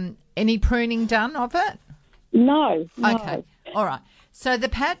any pruning done of it? No. Okay. All right. So the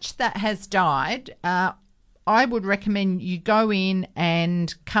patch that has died, I would recommend you go in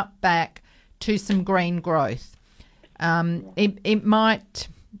and cut back to some green growth. It might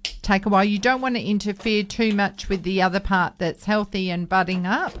take a while. You don't want to interfere too much with the other part that's healthy and budding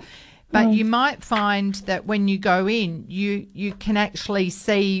up. But you might find that when you go in, you can actually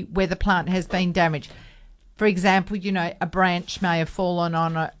see where the plant has been damaged. For example, a branch may have fallen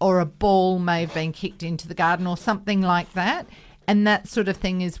on it, or a ball may have been kicked into the garden or something like that. And that sort of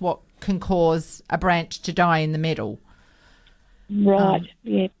thing is what can cause a branch to die in the middle. Right,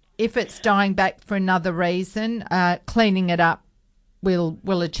 yeah. If it's dying back for another reason, cleaning it up will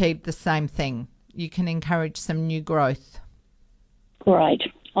achieve the same thing. You can encourage some new growth. Great.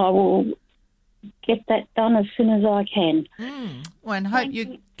 I will get that done as soon as I can. Well, and hope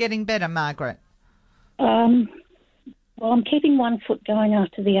you're getting better, Margaret. Well, I'm keeping one foot going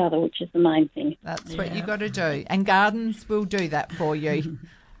after the other, which is the main thing. That's what you got to do. And gardens will do that for you.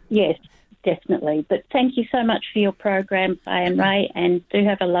 Yes, definitely. But thank you so much for your program, Faye and Ray, and do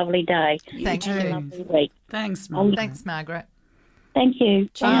have a lovely day. Thank you. Have a lovely week. Thanks, Margaret. Thanks, Margaret. Thank you.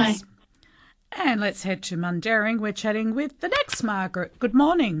 Bye. Cheers. And let's head to Mundaring. We're chatting with the next Margaret. Good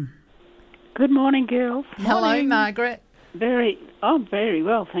morning. Good morning, girls. Hello, Margaret. Very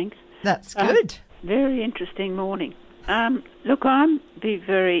well, thanks. That's good. Very interesting morning. Look, I'm be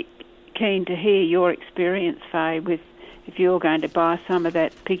very keen to hear your experience, Faye, with if you're going to buy some of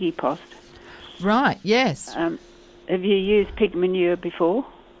that piggy post. Right, yes. Have you used pig manure before?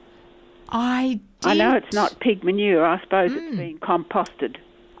 I did. I know it's not pig manure. I suppose it's being composted.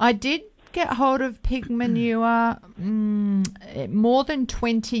 I did get hold of pig manure more than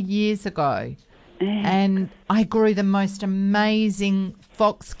 20 years ago. And I grew the most amazing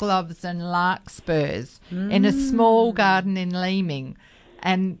foxgloves and larkspurs in a small garden in Leeming.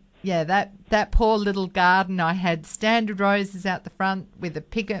 And, yeah, that poor little garden, I had standard roses out the front with a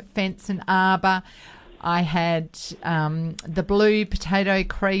picket fence and arbour. I had the blue potato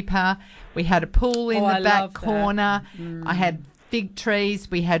creeper. We had a pool in the back corner. I had fig trees.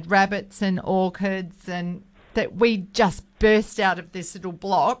 We had rabbits and orchids. And that we just burst out of this little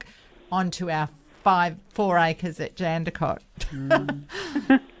block onto our 4 acres at Jandakot.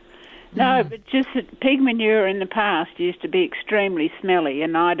 No, but just that pig manure in the past used to be extremely smelly,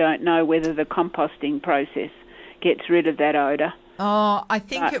 and I don't know whether the composting process gets rid of that odour. Oh, I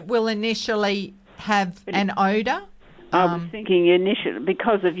think it will initially have an odour. I was thinking initially,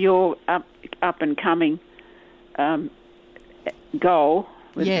 because of your up and coming goal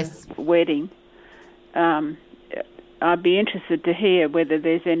with the wedding, I'd be interested to hear whether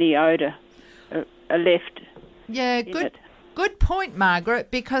there's any odour left. Yeah, good point,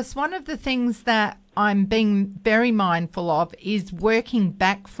 Margaret, because one of the things that I'm being very mindful of is working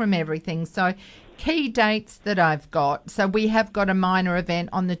back from everything. So key dates that I've got. So we have got a minor event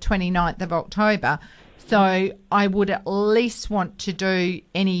on the 29th of October. So I would at least want to do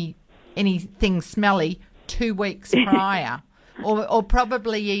anything smelly 2 weeks prior or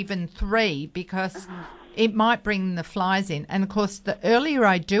probably even 3, because it might bring the flies in. And, of course, the earlier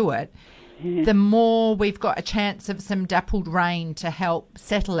I do it, the more we've got a chance of some dappled rain to help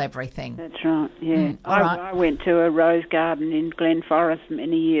settle everything. That's right, yeah. Right. I went to a rose garden in Glen Forest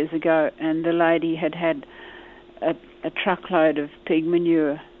many years ago, and the lady had a truckload of pig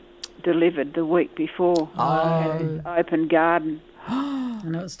manure delivered the week before. I had this open garden.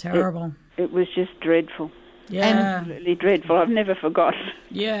 And it was terrible. It was just dreadful. Yeah. Absolutely dreadful. I've never forgotten.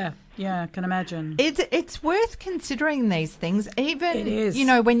 Yeah, I can imagine. It's worth considering these things, even, It is.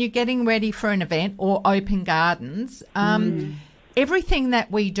 when you're getting ready for an event or open gardens. Everything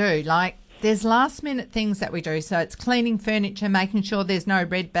that we do, like there's last minute things that we do. So it's cleaning furniture, making sure there's no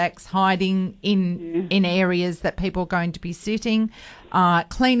redbacks hiding in areas that people are going to be sitting,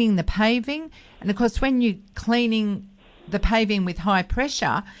 cleaning the paving. And of course, when you're cleaning the paving with high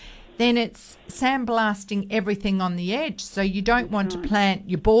pressure, then it's sandblasting everything on the edge. So you don't want to plant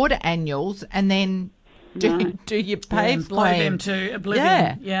your border annuals and then do your pave blow plan. them to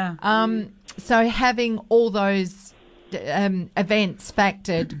oblivion. Yeah. So having all those events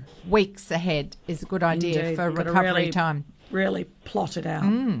factored weeks ahead is a good idea Indeed. for You've got to recovery really, time. Really plot it out.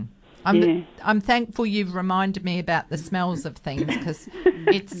 I'm thankful you've reminded me about the smells of things, because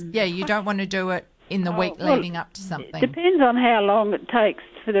you don't want to do it in the week leading up to something. It depends on how long it takes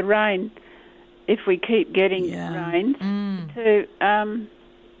for the rain, if we keep getting rain, to,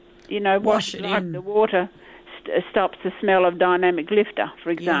 Wash it in. The water stops the smell of dynamic lifter, for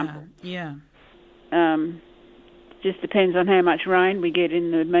example. Yeah. Just depends on how much rain we get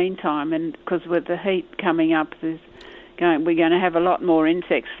in the meantime, and because with the heat coming up, we're going to have a lot more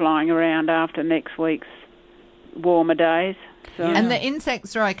insects flying around after next week's warmer days. So. And the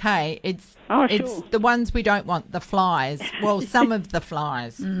insects are okay. It's the ones we don't want, the flies. Well, some of the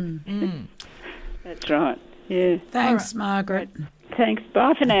flies. That's right. Yeah. Thanks, Margaret. Thanks.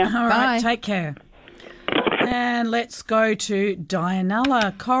 Bye for now. All right, take care. And let's go to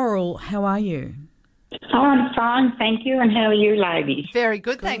Dianella Coral. How are you? Oh, I'm fine, thank you. And how are you, ladies? Very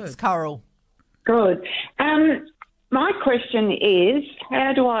good. Thanks, Coral. Good. My question is,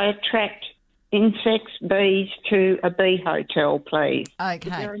 how do I attract insects, bees to a bee hotel, please? Okay.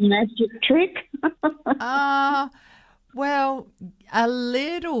 Is there a magic trick? Well, a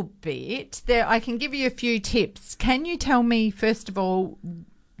little bit. I can give you a few tips. Can you tell me, first of all,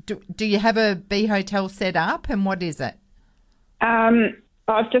 do you have a bee hotel set up, and what is it?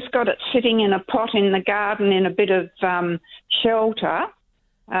 I've just got it sitting in a pot in the garden in a bit of shelter.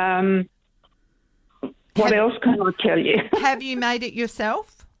 What else can I tell you? Have you made it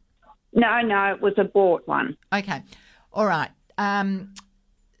yourself? No, it was a bought one. Okay. All right.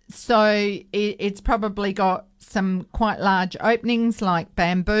 So it's probably got some quite large openings, like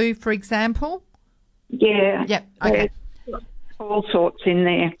bamboo, for example? Yeah. Yep. Okay. There's all sorts in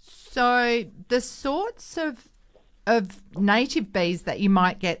there. So the sorts of native bees that you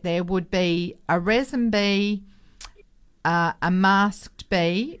might get there would be a resin bee, a masked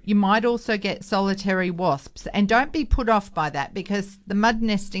bee. You might also get solitary wasps. And don't be put off by that, because the mud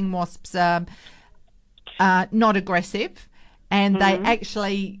nesting wasps are not aggressive, and they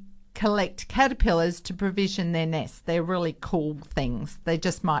actually collect caterpillars to provision their nests. They're really cool things. They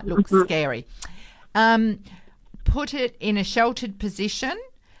just might look scary. Put it in a sheltered position.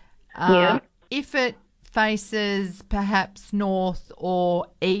 If it faces perhaps north or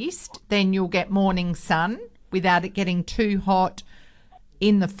east, then you'll get morning sun without it getting too hot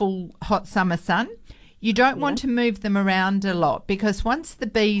in the full hot summer sun. You don't want to move them around a lot, because once the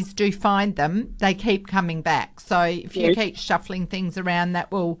bees do find them, they keep coming back. So if you keep shuffling things around,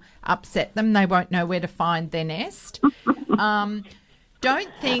 that will upset them. They won't know where to find their nest. Don't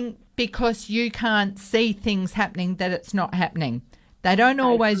think because you can't see things happening that it's not happening. They don't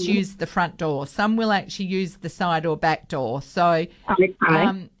always use the front door. Some will actually use the side or back door. So,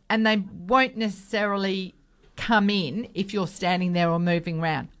 and they won't necessarily come in if you're standing there or moving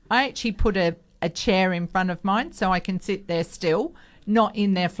around. I actually put a chair in front of mine so I can sit there still, not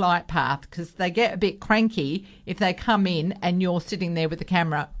in their flight path, because they get a bit cranky if they come in and you're sitting there with the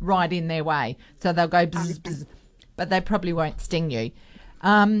camera right in their way. So they'll go bzz, bzz, but they probably won't sting you.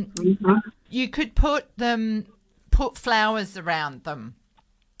 You could put flowers around them,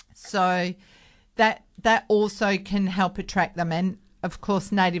 so that also can help attract them. And of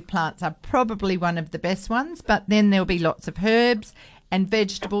course, native plants are probably one of the best ones, but then there'll be lots of herbs and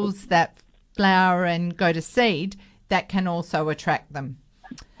vegetables that flower and go to seed that can also attract them.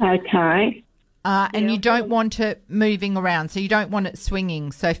 Okay. And you don't want it moving around, so you don't want it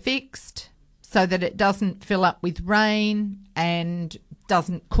swinging. So fixed, so that it doesn't fill up with rain and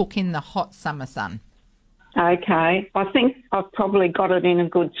doesn't cook in the hot summer sun. Okay. I think I've probably got it in a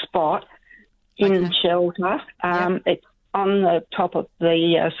good spot in shelter. It's on the top of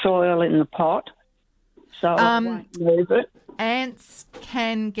the soil in the pot, so I won't move it. Ants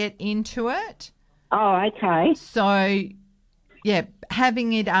can get into it. Oh, okay. So, yeah,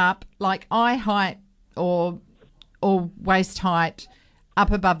 having it up like eye height or or waist height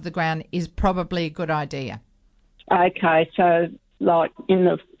up above the ground is probably a good idea. Okay, so like in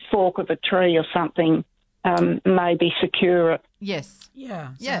the fork of a tree or something, maybe secure it. Yes.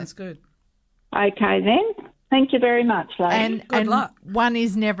 Yeah, sounds good. Okay then. Thank you very much, ladies. And luck. One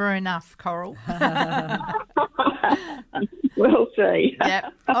is never enough, Coral. We'll see.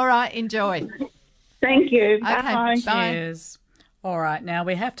 Yep. All right, enjoy. Thank you. Okay, Bye. Cheers. All right, now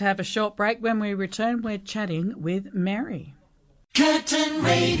we have to have a short break. When we return, we're chatting with Mary. Curtin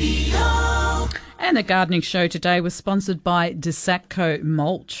Radio. And the gardening show today was sponsored by Desatco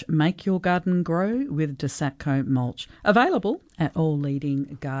Mulch. Make your garden grow with Desatco Mulch. Available at all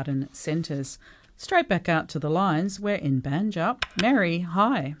leading garden centres. Straight back out to the lines. We're in Banjup. Mary,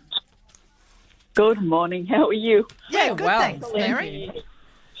 hi. Good morning. How are you? Yeah, good, well, thanks, Mary.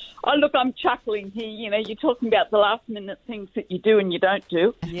 Oh, look, I'm chuckling here. You know, you're talking about the last-minute things that you do and you don't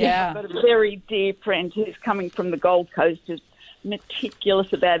do. Yeah. I've got a very dear friend who's coming from the Gold Coast, who's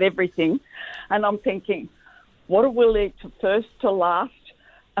meticulous about everything. And I'm thinking, what will we leave to first to last?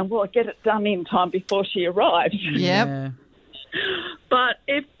 And will I get it done in time before she arrives? Yep. Yeah. But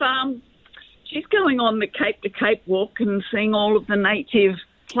if she's going on the Cape to Cape walk and seeing all of the native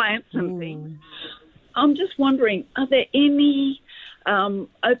plants and things, I'm just wondering, are there any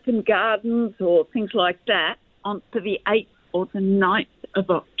open gardens or things like that for the 8th or the 9th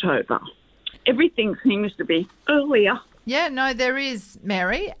of October? Everything seems to be earlier. Yeah, no, there is,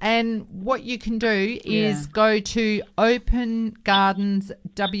 Mary. And what you can do is go to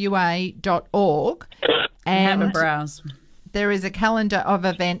opengardenswa.org and have a browse. There is a calendar of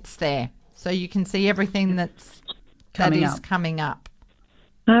events there. So you can see everything that is coming up.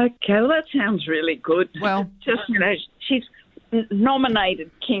 Okay, well, that sounds really good. Well, just, you know, she's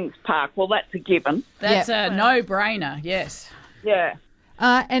nominated Kings Park. Well, that's a given. That's a no-brainer, yes. Yeah.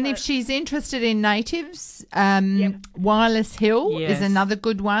 And if she's interested in natives, Wireless Hill is another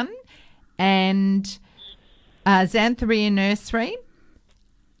good one. And Xantheria Nursery.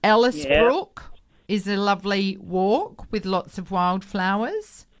 Ellis Brook is a lovely walk with lots of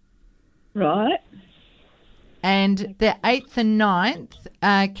wildflowers. Right. And the 8th and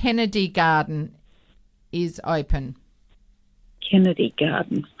 9th, Kennedy Garden is open. Kennedy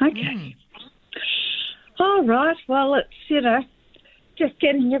Garden. Okay. All right. Well, it's, you know, just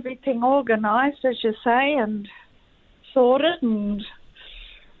getting everything organised, as you say, and sorted. And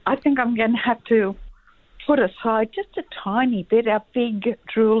I think I'm going to have to put aside just a tiny bit our big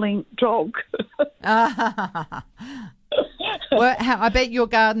drooling dog. Well, I bet your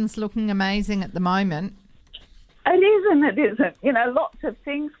garden's looking amazing at the moment. It is and it isn't. You know, lots of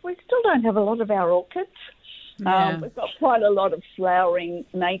things. We still don't have a lot of our orchids. Yeah. We've got quite a lot of flowering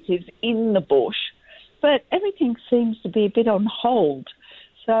natives in the bush, but everything seems to be a bit on hold.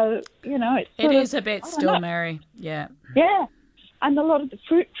 So, you know, It is a bit still, Mary. Yeah. Yeah. And a lot of the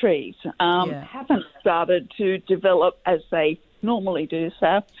fruit trees haven't started to develop as they normally do.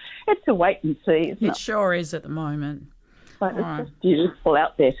 So it's a wait and see, isn't it? It sure is at the moment. But it's just beautiful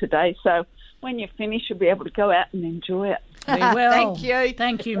out there today. So when you finish, you'll be able to go out and enjoy it. We will. Thank you.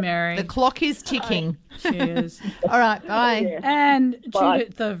 Thank you, Mary. The clock is ticking. Cheers. All right, bye. Yeah. And Bye.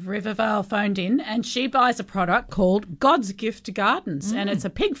 Judith of Rivervale phoned in, and she buys a product called God's Gift to Gardens, and it's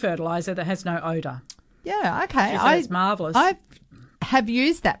a pig fertiliser that has no odour. Yeah, okay. She said it's marvellous. I have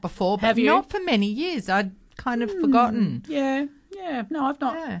used that before, but Have you? not for many years. I'd kind of forgotten. Yeah. No, I've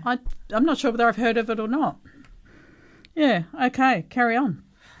not. Yeah. I'm not sure whether I've heard of it or not. Yeah, okay, carry on.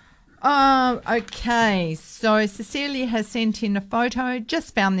 Okay. So Cecilia has sent in a photo.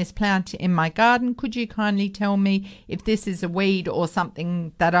 Just found this plant in my garden. Could you kindly tell me if this is a weed or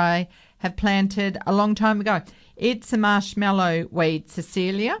something that I have planted a long time ago? It's a marshmallow weed,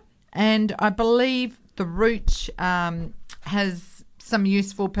 Cecilia, and I believe the root has some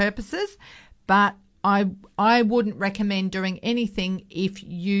useful purposes, but I wouldn't recommend doing anything if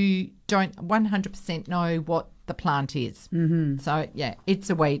you don't 100% know what the plant is. Mm-hmm. So, yeah, it's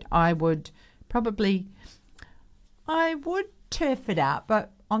a weed. I would turf it out,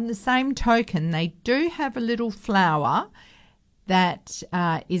 but on the same token, they do have a little flower that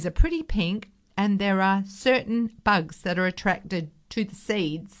is a pretty pink, and there are certain bugs that are attracted to the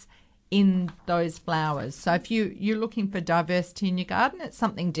seeds in those flowers. So if you're looking for diversity in your garden, it's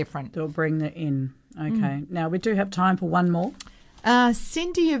something different. They'll bring that in. Okay. Now, we do have time for one more.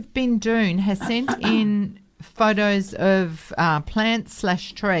 Cindy of Bindoon has sent in photos of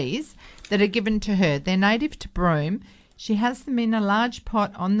plants/trees that are given to her. They're native to Broome. She has them in a large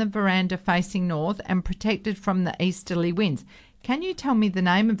pot on the veranda facing north and protected from the easterly winds. Can you tell me the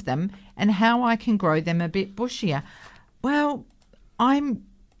name of them and how I can grow them a bit bushier? Well,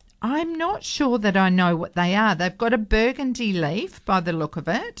 I'm not sure that I know what they are. They've got a burgundy leaf by the look of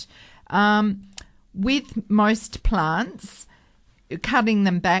it. With most plants, cutting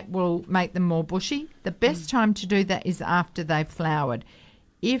them back will make them more bushy. The best time to do that is after they've flowered.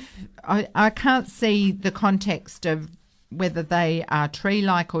 If I can't see the context of whether they are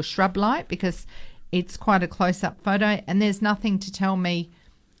tree-like or shrub-like because it's quite a close-up photo and there's nothing to tell me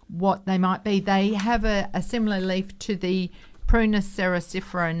what they might be. They have a similar leaf to the Prunus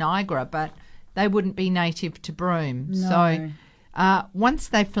cerasifera nigra, but they wouldn't be native to Broome. No. So once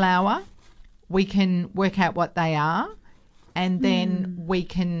they flower, we can work out what they are and then we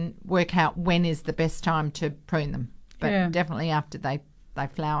can work out when is the best time to prune them. But definitely after they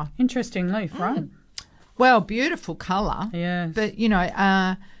flower. Interesting leaf, right? Well, beautiful colour. Yeah. But,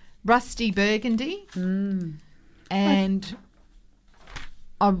 rusty burgundy. And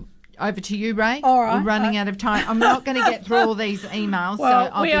over to you, Ray. All right. We're running out of time. I'm not going to get through all these emails, Well,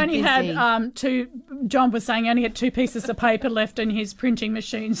 so I'll we be only busy. had John was saying he only had 2 pieces of paper left in his printing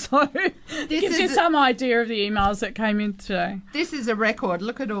machine, so gives you some idea of the emails that came in today. This is a record.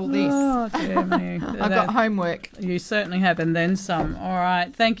 Look at all this. Oh, dear me. I've got homework. You certainly have, and then some. All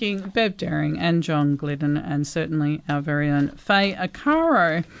right. Thanking Bev Daring and John Glidden, and certainly our very own Faye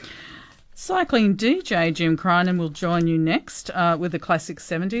Acaro. Cycling DJ Jim Crinan will join you next with the classic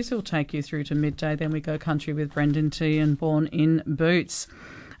 70s. He'll take you through to midday. Then we go country with Brendan T and Born in Boots.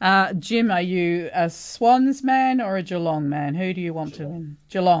 Jim, are you a Swans man or a Geelong man? Who do you want to win?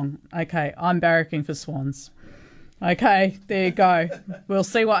 Geelong. Okay, I'm barracking for Swans. Okay, there you go. We'll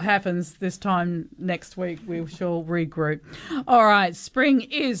see what happens this time next week. We shall regroup. All right, spring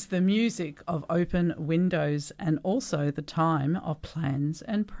is the music of open windows and also the time of plans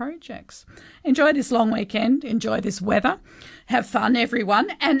and projects. Enjoy this long weekend. Enjoy this weather. Have fun,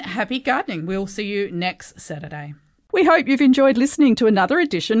 everyone, and happy gardening. We'll see you next Saturday. We hope you've enjoyed listening to another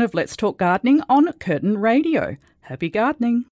edition of Let's Talk Gardening on Curtin Radio. Happy gardening.